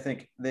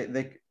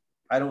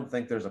I don't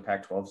think there's a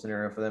Pac-12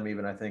 scenario for them.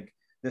 Even I think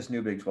this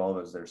new Big 12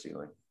 is their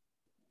ceiling.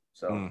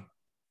 So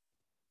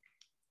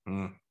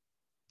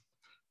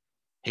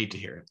Hate to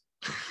hear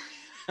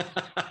it.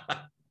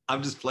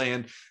 I'm just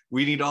playing.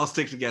 We need to all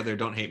stick together.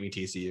 Don't hate me,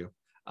 TCU.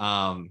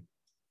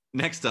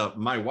 Next up,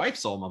 my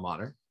wife's alma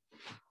mater,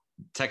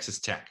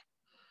 Texas Tech.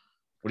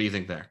 What do you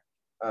think there?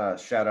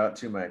 Shout out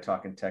to my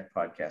Talking Tech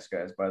podcast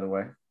guys, by the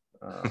way.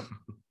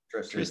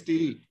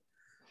 Tristy.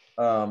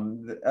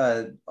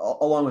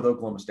 Along with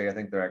Oklahoma State, I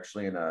think they're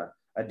actually in a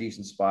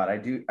decent spot. I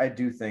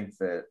do think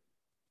that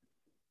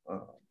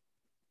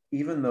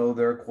even though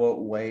they're, quote,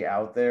 way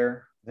out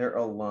there, their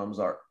alums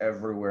are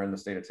everywhere in the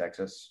state of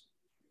Texas,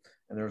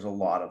 and there's a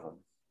lot of them.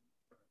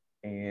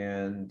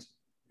 And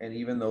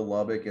even though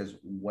Lubbock is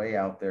way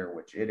out there,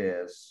 which it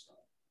is,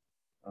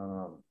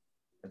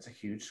 it's a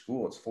huge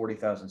school. It's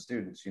 40,000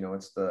 students.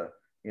 It's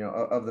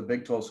of the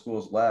Big 12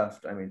 schools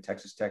left, I mean,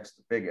 Texas Tech's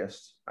the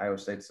biggest. Iowa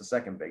State's the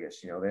second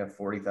biggest. They have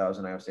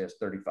 40,000. Iowa State has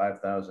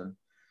 35,000.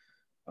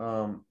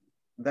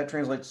 That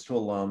translates to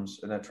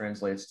alums, and that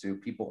translates to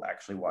people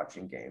actually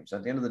watching games.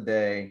 At the end of the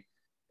day,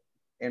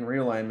 in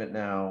realignment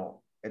now,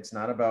 it's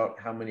not about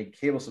how many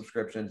cable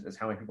subscriptions, it's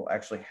how many people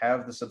actually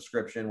have the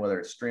subscription, whether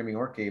it's streaming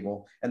or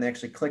cable, and they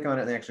actually click on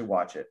it and they actually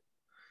watch it.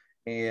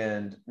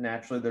 And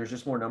naturally, there's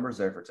just more numbers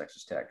there for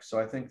Texas Tech. So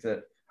I think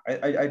that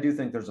I do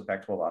think there's a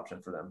Pac-12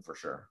 option for them for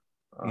sure.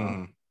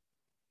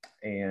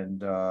 And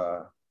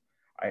the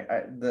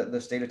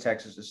state of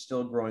Texas is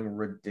still growing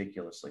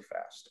ridiculously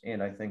fast.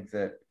 And I think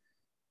that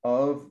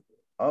of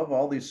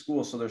all these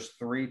schools, so there's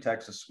 3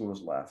 Texas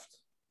schools left.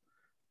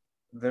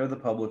 They're the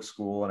public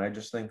school, and I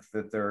just think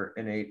that there are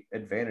innate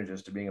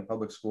advantages to being a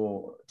public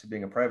school to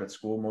being a private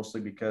school,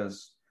 mostly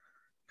because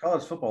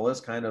college football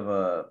is kind of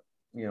a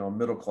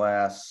middle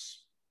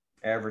class,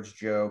 average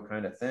Joe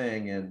kind of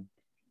thing. And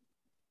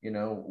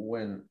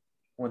when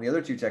the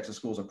other 2 Texas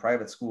schools are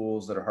private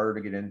schools that are harder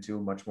to get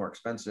into, much more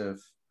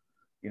expensive,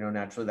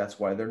 naturally that's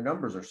why their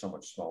numbers are so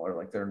much smaller,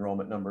 like their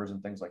enrollment numbers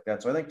and things like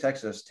that. So I think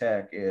Texas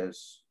Tech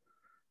is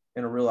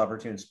in a real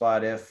opportune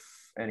spot if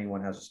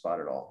anyone has a spot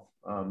at all.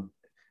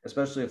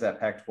 Especially if that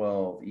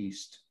Pac-12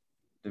 East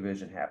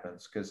division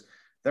happens, because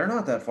they're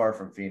not that far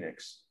from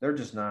Phoenix. They're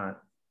just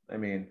not. I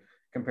mean,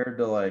 compared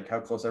to like how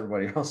close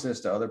everybody else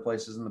is to other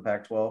places in the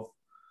Pac-12,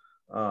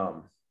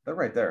 they're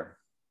right there.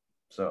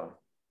 So,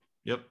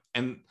 yep,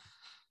 and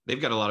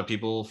they've got a lot of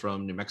people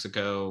from New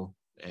Mexico,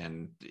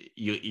 and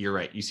you're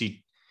right. You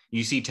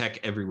see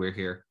Tech everywhere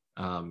here.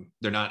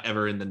 They're not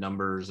ever in the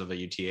numbers of a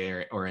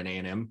UTA or an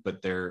A&M,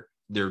 but they're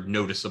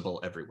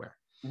noticeable everywhere.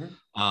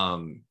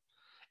 Mm-hmm.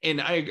 And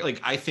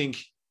I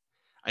think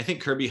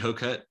Kirby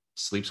Hocutt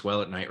sleeps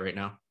well at night right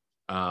now.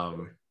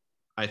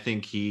 I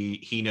think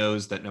he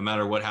knows that no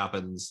matter what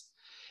happens,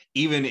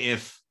 even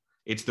if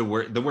it's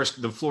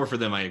the floor for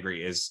them, I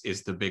agree, is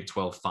the Big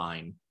 12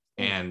 fine.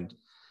 And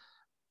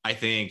I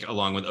think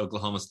along with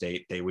Oklahoma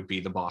State, they would be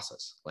the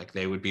bosses. Like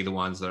they would be the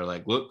ones that are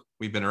like, look,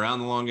 we've been around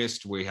the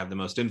longest. We have the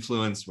most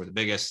influence. We're the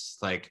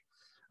biggest. Like,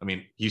 I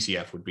mean,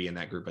 UCF would be in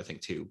that group, I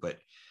think, too. But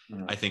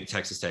I think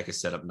Texas Tech is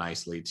set up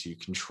nicely to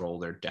control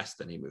their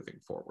destiny moving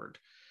forward.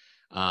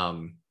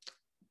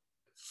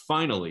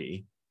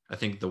 Finally, I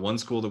think the one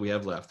school that we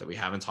have left that we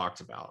haven't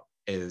talked about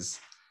is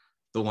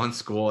the one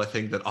school I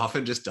think that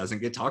often just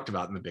doesn't get talked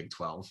about in the Big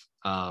 12.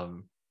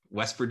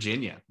 West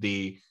Virginia,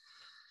 the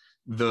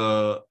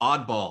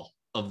oddball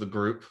of the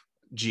group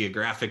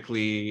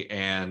geographically,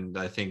 and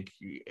I think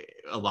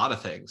a lot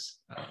of things.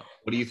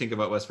 What do you think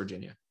about West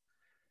Virginia?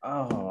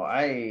 Oh,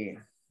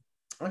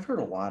 I've heard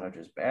a lot of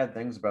just bad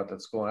things about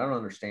that school. I don't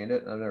understand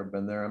it. I've never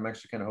been there. I'm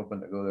actually kind of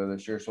hoping to go there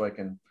this year so I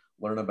can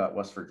learn about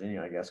West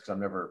Virginia, I guess,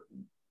 because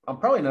I'm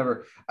probably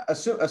never,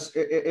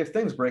 if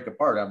things break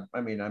apart,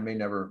 I mean, I may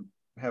never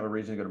have a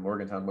reason to go to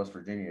Morgantown, West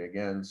Virginia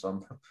again. So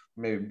I'm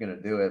maybe going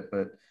to do it.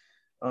 But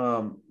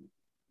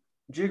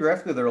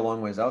geographically, they're a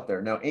long ways out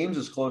there. Now, Ames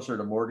is closer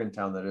to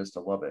Morgantown than it is to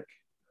Lubbock.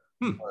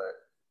 But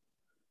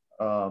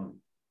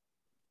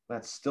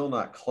that's still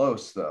not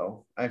close,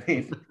 though. I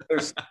mean,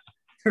 there's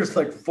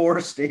like 4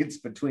 states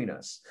between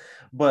us.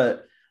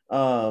 But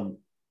for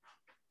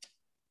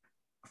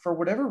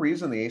whatever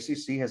reason, the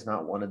ACC has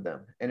not wanted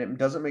them, and it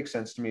doesn't make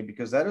sense to me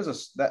because that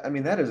is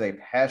a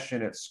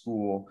passionate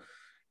school,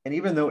 and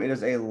even though it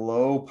is a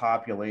low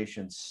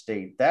population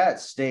state, that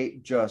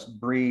state just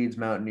breeds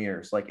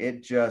mountaineers. Like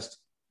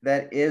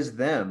that is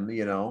them,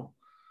 you know.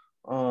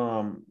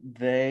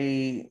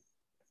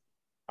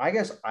 I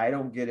guess I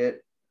don't get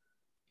it.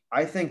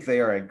 I think they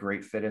are a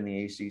great fit in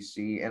the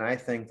ACC, and I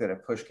think that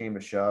if push came to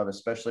shove,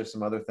 especially if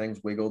some other things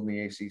wiggled in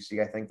the ACC,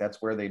 I think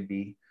that's where they'd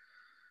be.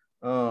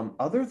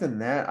 Other than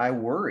that, I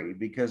worry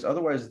because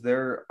otherwise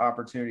their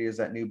opportunity is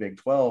that new Big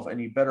 12, and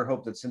you better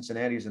hope that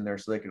Cincinnati's in there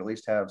so they could at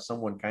least have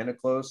someone kind of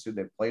close who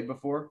they've played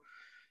before.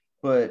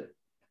 But,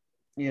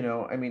 you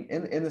know, I mean,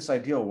 in this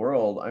ideal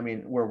world, I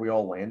mean, where we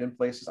all land in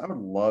places, I would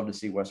love to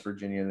see West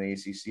Virginia in the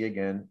ACC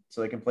again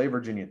so they can play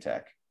Virginia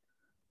Tech,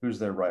 who's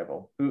their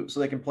rival, so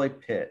they can play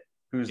Pitt,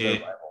 who's their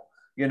rival.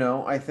 You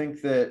know, I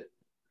think that,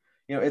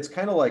 you know, it's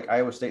kind of like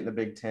Iowa State in the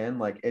Big Ten.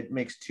 Like it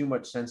makes too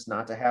much sense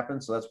not to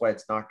happen. So that's why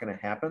it's not going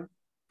to happen,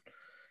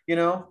 you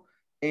know?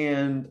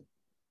 And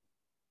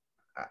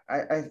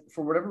I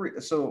for whatever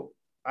reason, so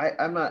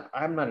I'm not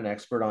an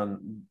expert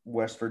on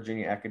West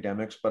Virginia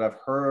academics, but I've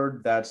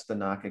heard that's the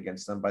knock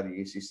against them by the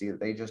ACC, that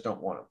they just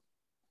don't want them.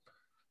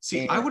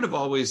 See, I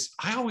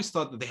always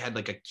thought that they had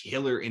like a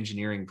killer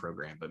engineering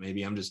program, but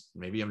maybe I'm just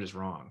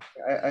wrong.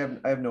 I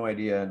have no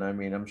idea. And I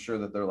mean, I'm sure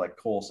that their like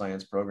coal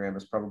science program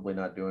is probably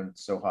not doing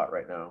so hot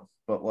right now,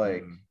 but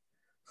like,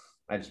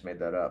 I just made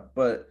that up.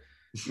 But,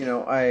 you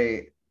know,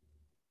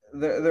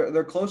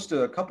 they're close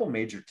to a couple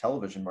major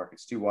television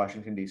markets too,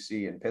 Washington,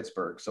 DC and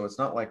Pittsburgh. So it's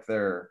not like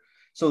they're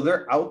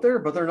out there,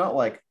 but they're not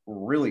like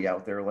really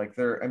out there. Like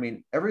I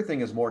mean, everything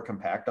is more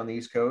compact on the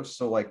East Coast.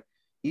 So like,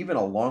 even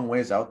a long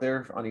ways out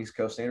there on East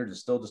Coast standards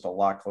is still just a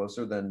lot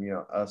closer than, you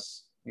know,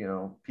 us, you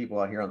know, people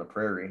out here on the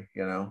prairie,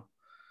 you know.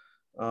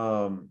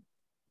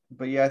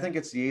 But yeah, I think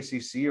it's the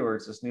ACC or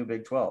it's this new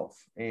Big 12.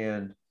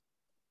 And,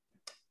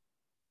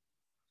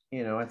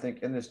 you know, I think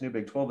in this new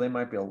Big 12, they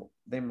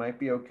might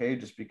be okay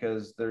just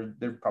because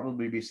there'd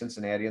probably be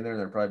Cincinnati in there and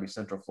there'd probably be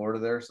Central Florida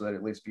there. So that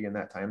at least be in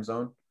that time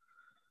zone.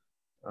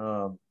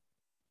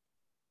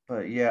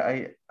 But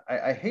yeah,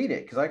 I hate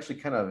it because I actually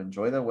kind of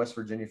enjoy the West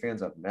Virginia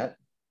fans I've met.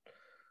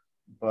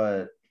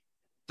 But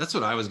that's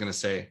what I was going to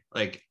say.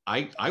 Like,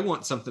 I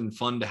want something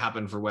fun to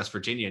happen for West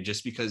Virginia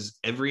just because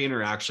every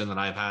interaction that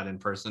I've had in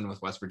person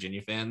with West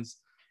Virginia fans,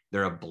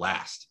 they're a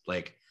blast.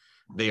 Like,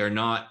 they are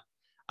not,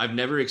 I've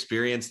never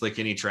experienced like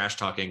any trash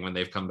talking when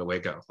they've come to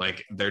Waco.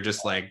 Like, they're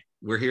just like,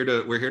 we're here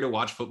to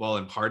watch football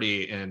and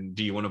party. And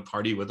do you want to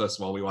party with us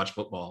while we watch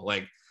football?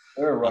 Like,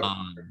 they're a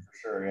for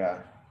sure. Yeah.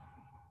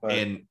 But,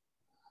 and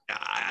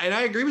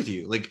I agree with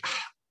you. Like,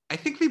 I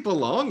think they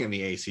belong in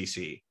the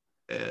ACC.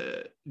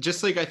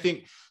 Just like I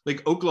think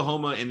like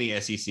Oklahoma in the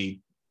SEC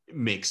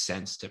makes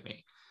sense to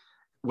me.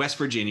 West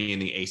Virginia in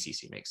the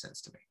ACC makes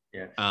sense to me.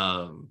 Yeah.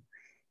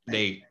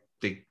 They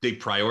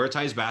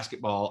prioritize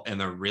basketball and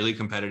they're really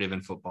competitive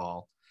in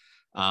football.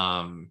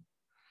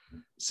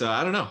 So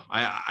I don't know.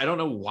 I don't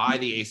know why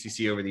the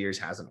ACC over the years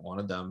hasn't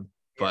wanted them,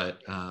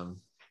 but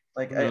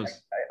like I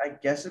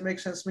guess it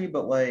makes sense to me,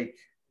 but like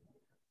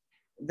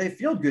they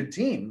field good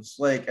teams.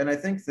 Like, and I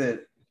think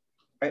that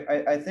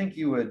I think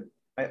you would.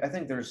 I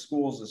think there's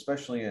schools,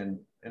 especially in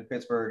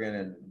Pittsburgh and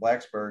in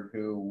Blacksburg,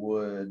 who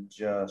would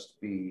just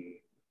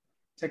be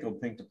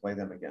tickled pink to play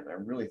them again. I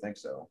really think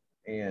so.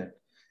 And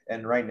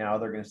right now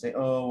they're going to say,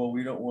 oh, well,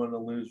 we don't want to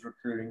lose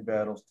recruiting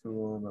battles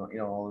to them, you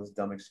know, all those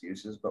dumb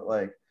excuses. But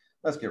like,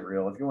 let's get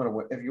real. If you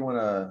want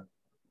to,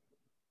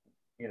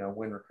 you know,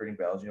 win recruiting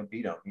battles, you know,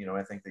 beat them. You know,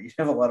 I think that you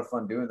have a lot of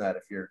fun doing that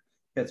if you're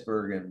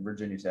Pittsburgh and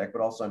Virginia Tech,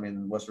 but also, I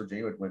mean, West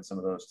Virginia would win some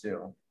of those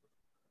too.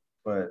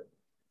 But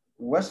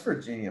West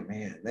Virginia,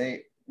 man,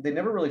 they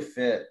never really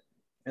fit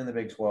in the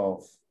Big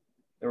 12.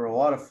 They were a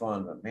lot of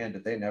fun, but man,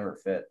 did they never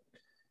fit.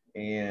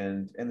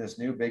 And in this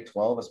new Big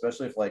 12,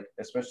 especially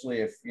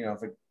if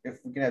if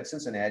we can add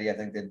Cincinnati, I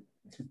think they'd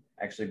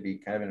actually be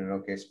kind of in an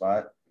okay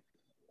spot.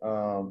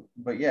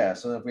 But yeah,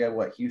 so if we have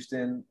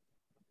Houston,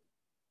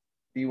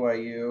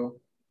 BYU,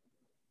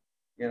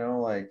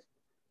 like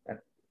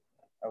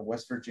a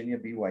West Virginia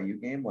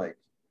BYU game, like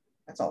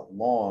that's a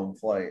long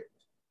flight.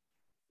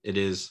 It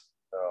is.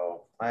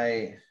 So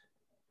I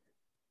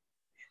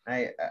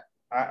I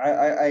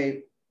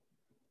I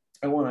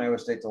I want Iowa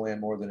State to land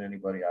more than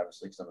anybody,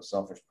 obviously, because I'm a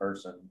selfish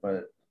person.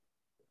 But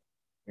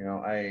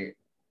I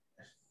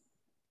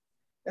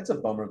it's a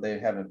bummer they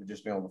haven't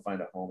just been able to find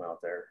a home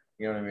out there.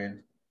 You know what I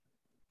mean?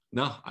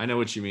 No, I know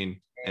what you mean.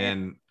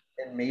 And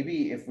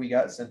maybe if we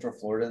got Central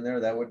Florida in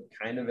there, that would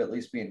kind of at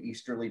least be an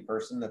easterly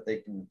person that they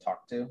can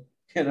talk to.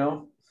 I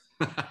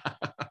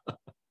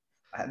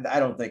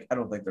don't think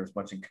there's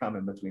much in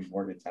common between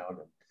Morgantown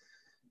and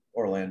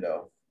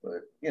Orlando,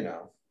 but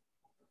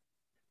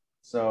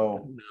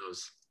so who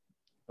knows?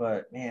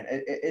 But man,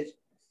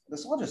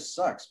 this all just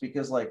sucks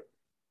because like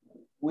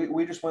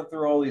we just went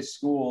through all these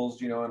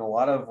schools, and a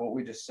lot of what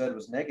we just said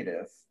was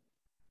negative,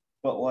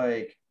 but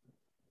like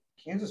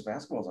Kansas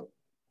basketball is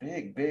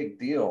a big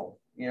deal.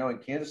 In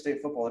Kansas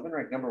State football, I've been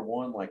ranked number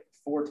 1 like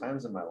 4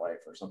 times in my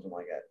life or something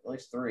like that, at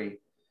least 3.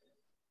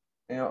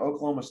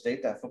 Oklahoma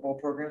State, that football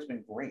program's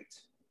been great.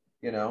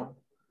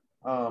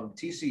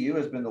 TCU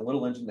has been the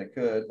little engine that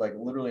could, like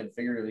literally and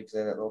figuratively, because they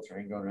had that little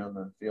train going around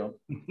the field.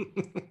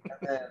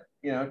 And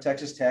then,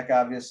 Texas Tech,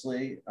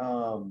 obviously.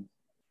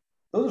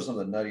 Those are some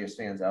of the nuttiest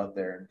fans out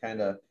there, and kind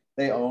of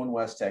they own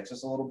West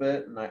Texas a little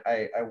bit, and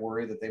I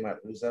worry that they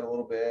might lose that a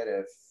little bit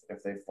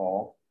if they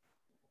fall.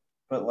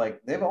 But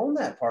like they've owned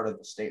that part of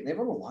the state. They've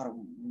owned a lot of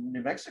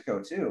New Mexico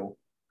too.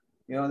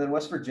 And then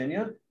West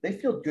Virginia, they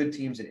field good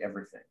teams in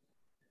everything.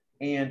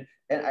 And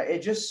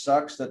it just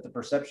sucks that the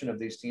perception of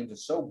these teams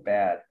is so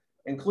bad,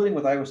 including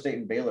with Iowa State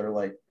and Baylor.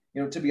 Like,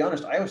 to be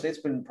honest, Iowa State's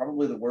been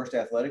probably the worst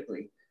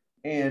athletically.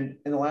 And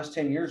in the last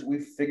 10 years,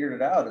 we've figured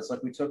it out. It's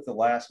like we took the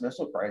last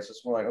missile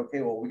crisis. We're like,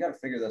 okay, well, we got to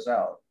figure this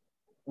out.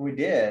 And we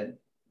did,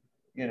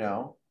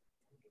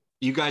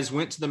 You guys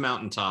went to the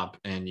mountaintop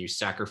and you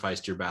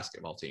sacrificed your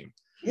basketball team.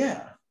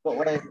 Yeah. But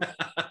like,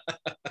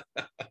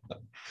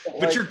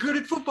 but you're good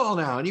at football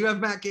now, and you have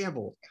Matt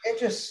Campbell. It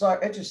just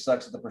sucks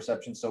that the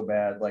perception's so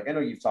bad. Like I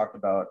know you've talked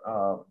about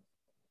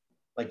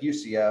like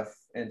UCF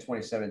in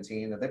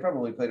 2017 that they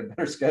probably played a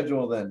better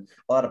schedule than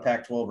a lot of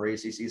Pac-12 or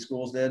ACC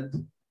schools did.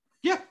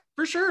 Yeah,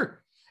 for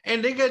sure.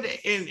 And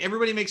and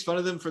everybody makes fun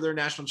of them for their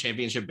national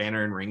championship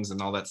banner and rings and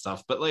all that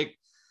stuff. But like,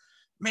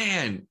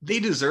 man, they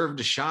deserved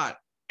a shot.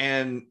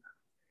 And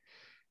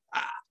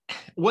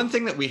one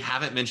thing that we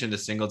haven't mentioned a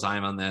single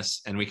time on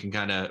this, and we can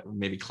kind of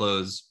maybe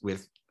close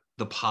with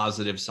the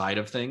positive side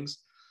of things,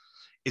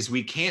 is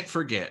we can't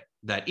forget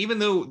that even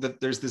though that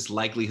there's this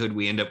likelihood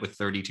we end up with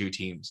 32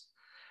 teams,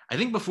 I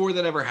think before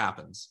that ever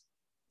happens,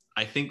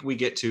 I think we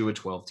get to a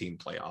 12-team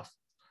playoff.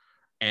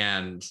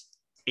 And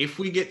if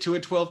we get to a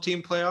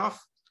 12-team playoff,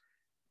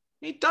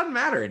 it doesn't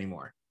matter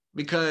anymore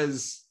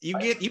because you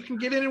can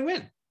get in and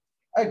win.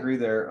 I agree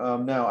there.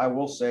 Now, I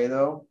will say,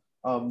 though,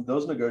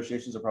 those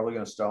negotiations are probably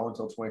going to stall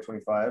until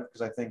 2025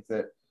 because I think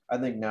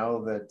now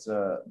that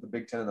the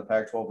Big Ten and the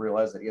Pac-12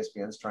 realize that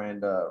ESPN's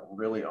trying to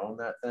really own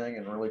that thing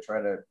and really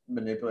try to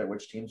manipulate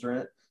which teams are in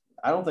it.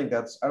 I don't think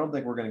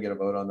we're going to get a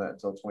vote on that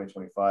until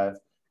 2025.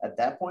 At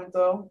that point,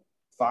 though,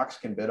 Fox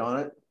can bid on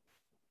it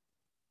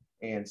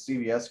and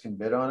CBS can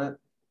bid on it.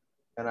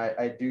 And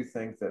I do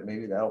think that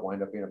maybe that'll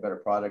wind up being a better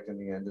product in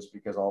the end just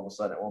because all of a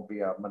sudden it won't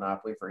be a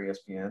monopoly for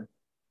ESPN.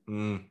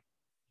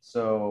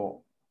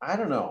 So I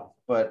don't know.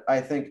 But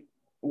I think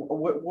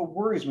what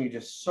worries me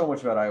just so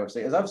much about Iowa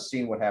State is I've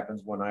seen what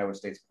happens when Iowa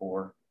State's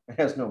poor. It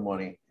has no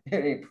money.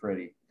 It ain't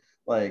pretty.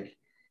 Like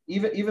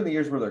even the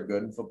years where they're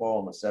good in football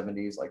in the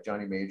 70s, like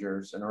Johnny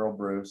Majors and Earl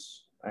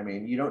Bruce. I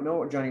mean, you don't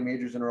know Johnny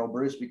Majors and Earl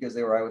Bruce because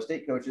they were Iowa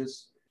State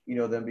coaches. You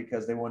know them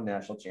because they won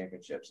national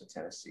championships in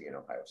Tennessee and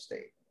Ohio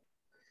State.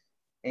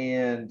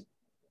 And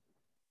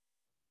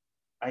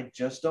I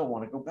just don't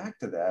want to go back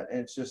to that.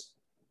 And it's just,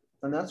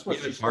 and that's what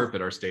she's harp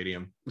at our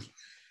stadium.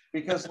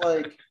 Because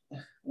like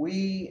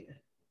we've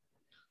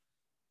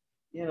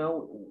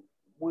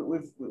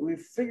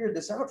figured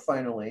this out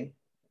finally,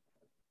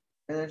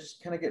 and it's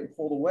just kind of getting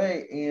pulled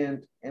away.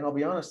 And I'll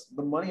be honest,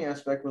 the money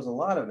aspect was a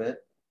lot of it,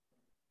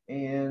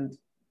 and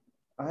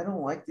I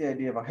don't like the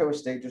idea of Iowa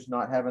State just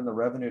not having the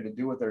revenue to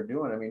do what they're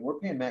doing. I mean, we're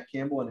paying Matt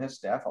Campbell and his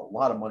staff a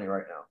lot of money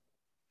right now.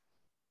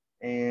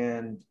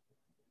 And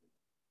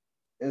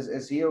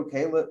is he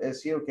okay?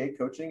 Is he okay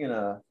coaching in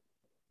a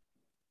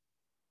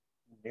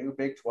new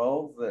Big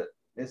 12 that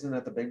isn't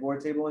at the big boy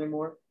table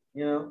anymore?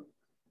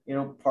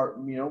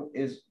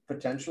 Is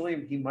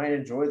potentially he might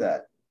enjoy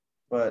that,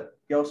 but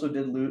he also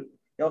did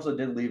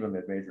leave a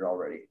mid-major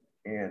already.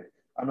 And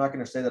I'm not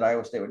going to say that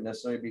Iowa State would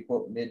necessarily be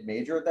quote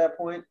mid-major at that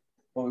point,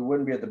 but we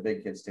wouldn't be at the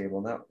big kids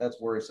table, and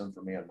that's worrisome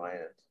for me on my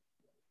end.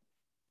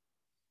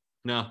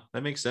 No,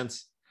 that makes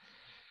sense.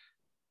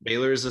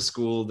 Baylor is a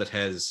school that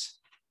has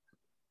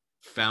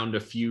found a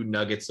few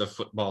nuggets of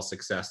football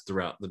success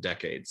throughout the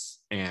decades.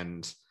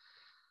 And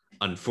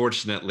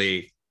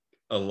unfortunately,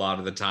 a lot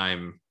of the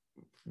time,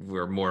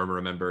 we're more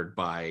remembered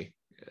by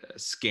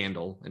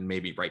scandal, and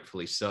maybe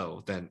rightfully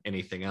so, than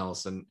anything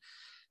else. And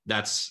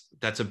that's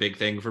a big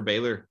thing for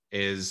Baylor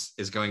is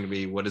going to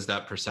be, what does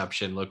that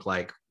perception look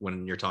like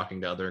when you're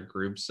talking to other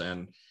groups?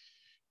 And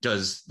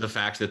does the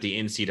fact that the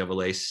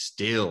NCAA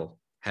still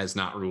has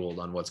not ruled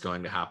on what's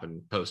going to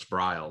happen post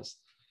Briles,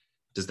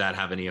 does that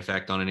have any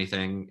effect on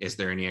anything? Is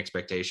there any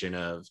expectation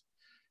of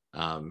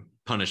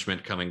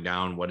punishment coming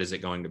down? What is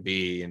it going to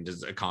be? And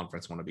does a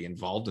conference want to be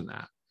involved in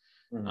that?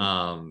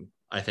 Mm-hmm.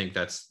 I think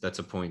that's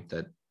a point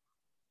that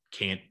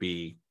can't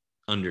be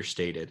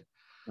understated.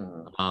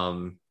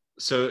 Mm-hmm.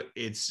 So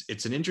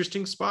it's an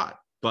interesting spot,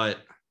 but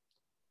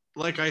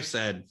like I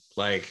said,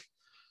 like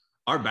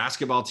our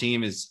basketball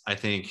team is, I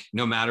think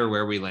no matter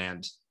where we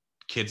land,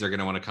 kids are going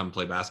to want to come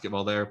play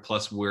basketball there.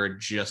 Plus we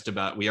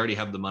already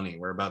have the money.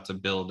 We're about to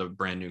build a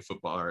brand new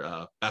football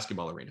or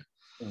basketball arena.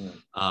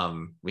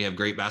 Mm-hmm. We have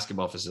great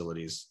basketball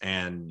facilities,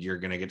 and you're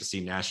going to get to see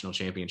national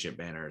championship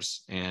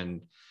banners.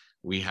 And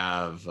we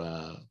have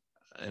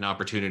an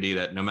opportunity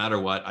that no matter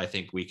what, I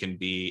think we can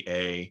be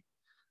a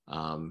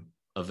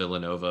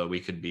Villanova, we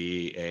could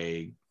be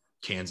a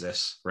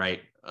Kansas, right?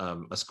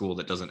 A school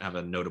that doesn't have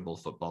a notable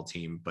football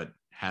team, but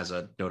has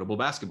a notable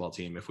basketball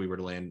team if we were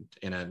to land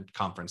in a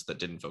conference that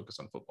didn't focus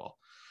on football.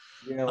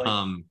 Yeah, like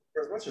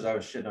as much as I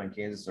was shitting on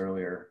Kansas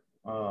earlier,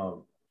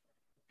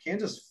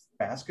 Kansas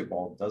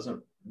basketball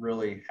doesn't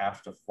really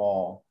have to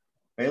fall.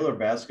 Baylor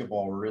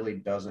basketball really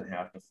doesn't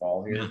have to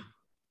fall here.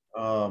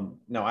 Yeah.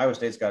 Now Iowa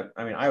State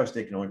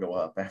can only go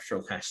up after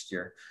last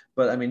year,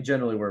 but I mean,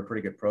 generally we're a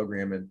pretty good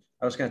program. And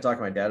I was kind of talking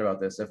to my dad about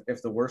this.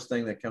 If the worst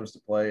thing that comes to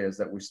play is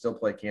that we still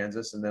play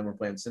Kansas and then we're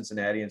playing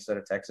Cincinnati instead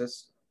of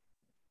Texas,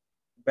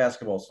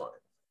 basketball's fine,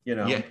 you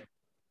know? Yeah,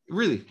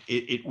 really,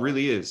 it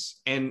really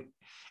is. And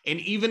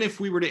even if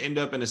we were to end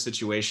up in a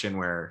situation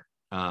where,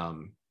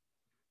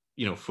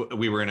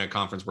 we were in a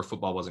conference where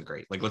football wasn't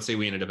great, like let's say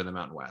we ended up in the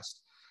Mountain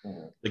West.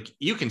 Mm-hmm. Like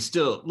you can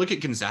still look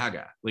at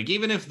Gonzaga. Like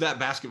even if that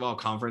basketball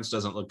conference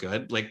doesn't look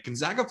good, like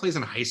Gonzaga plays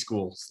in high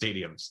school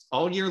stadiums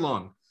all year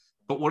long.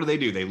 But what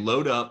do? They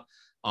load up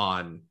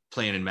on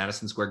playing in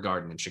Madison Square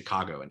Garden in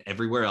Chicago and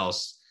everywhere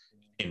else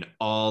in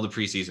all the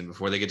preseason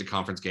before they get to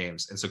conference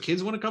games. And so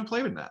kids want to come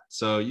play with that.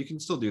 So you can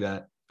still do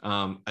that.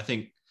 I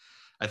think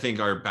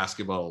our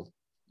basketball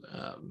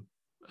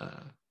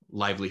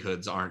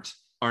livelihoods aren't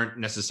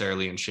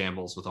necessarily in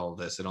shambles with all of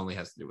this. It only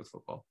has to do with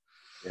football.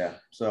 Yeah.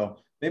 So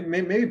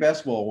maybe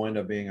basketball will end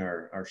up being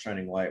our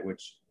shining light,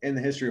 which in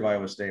the history of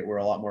Iowa State, we're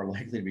a lot more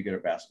likely to be good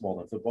at basketball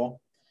than football.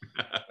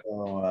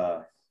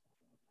 So,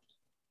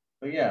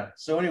 but yeah.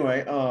 So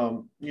anyway,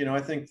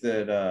 I think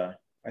that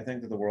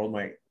the world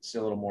might see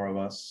a little more of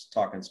us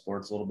talking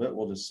sports a little bit.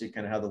 We'll just see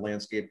kind of how the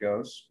landscape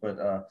goes.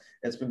 But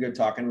it's been good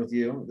talking with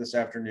you this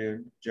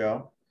afternoon,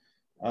 Joe.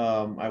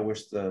 I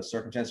wish the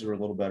circumstances were a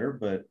little better,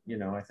 but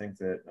I think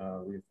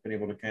that we've been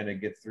able to kind of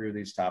get through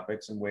these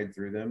topics and wade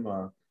through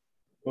them,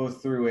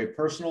 both through a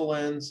personal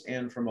lens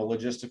and from a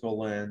logistical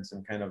lens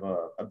and kind of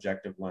a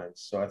objective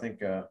lens. So I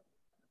think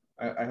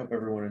I hope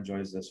everyone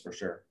enjoys this for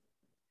sure.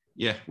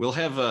 Yeah, we'll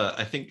have.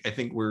 I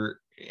think we're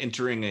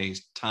entering a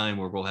time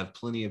where we'll have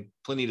plenty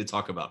to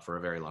talk about for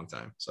a very long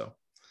time. So.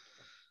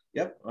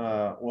 Yep.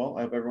 Well,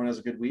 I hope everyone has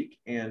a good week,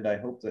 and I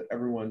hope that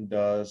everyone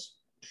does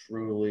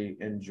truly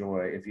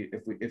enjoy.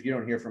 If you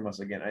don't hear from us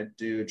again, I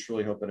do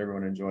truly hope that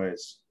everyone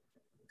enjoys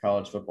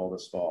college football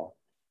this fall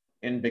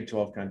in Big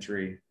 12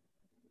 country.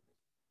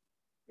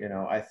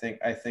 I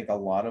think a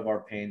lot of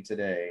our pain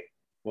today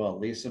will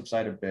at least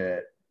subside a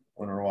bit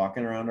when we're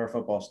walking around our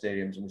football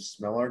stadiums and we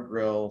smell our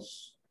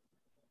grills.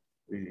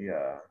 We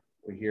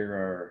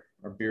hear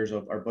our beers,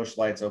 our Busch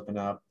Lights open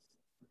up.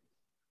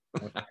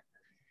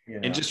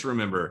 And just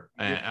remember,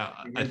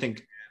 I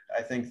think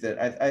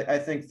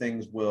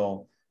things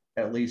will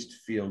at least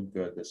feel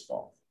good this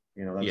fall.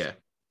 Yeah.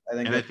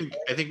 I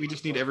think we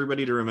just need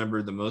everybody to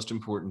remember the most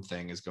important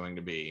thing is going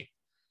to be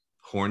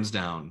horns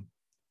down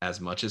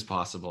as much as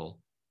possible.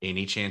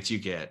 Any chance you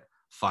get,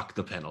 fuck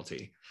the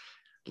penalty.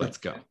 Let's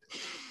go.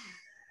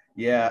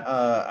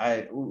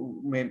 Yeah,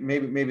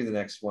 maybe the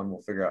next one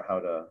we'll figure out how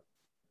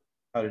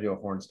to do a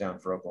horns down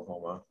for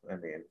Oklahoma. I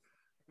mean,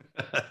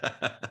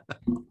 I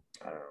don't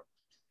know.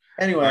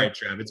 Anyway, all right,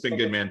 Trav, it's been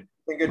good, man.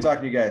 It's been good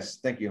talking to you guys.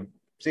 Thank you.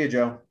 See you,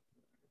 Joe.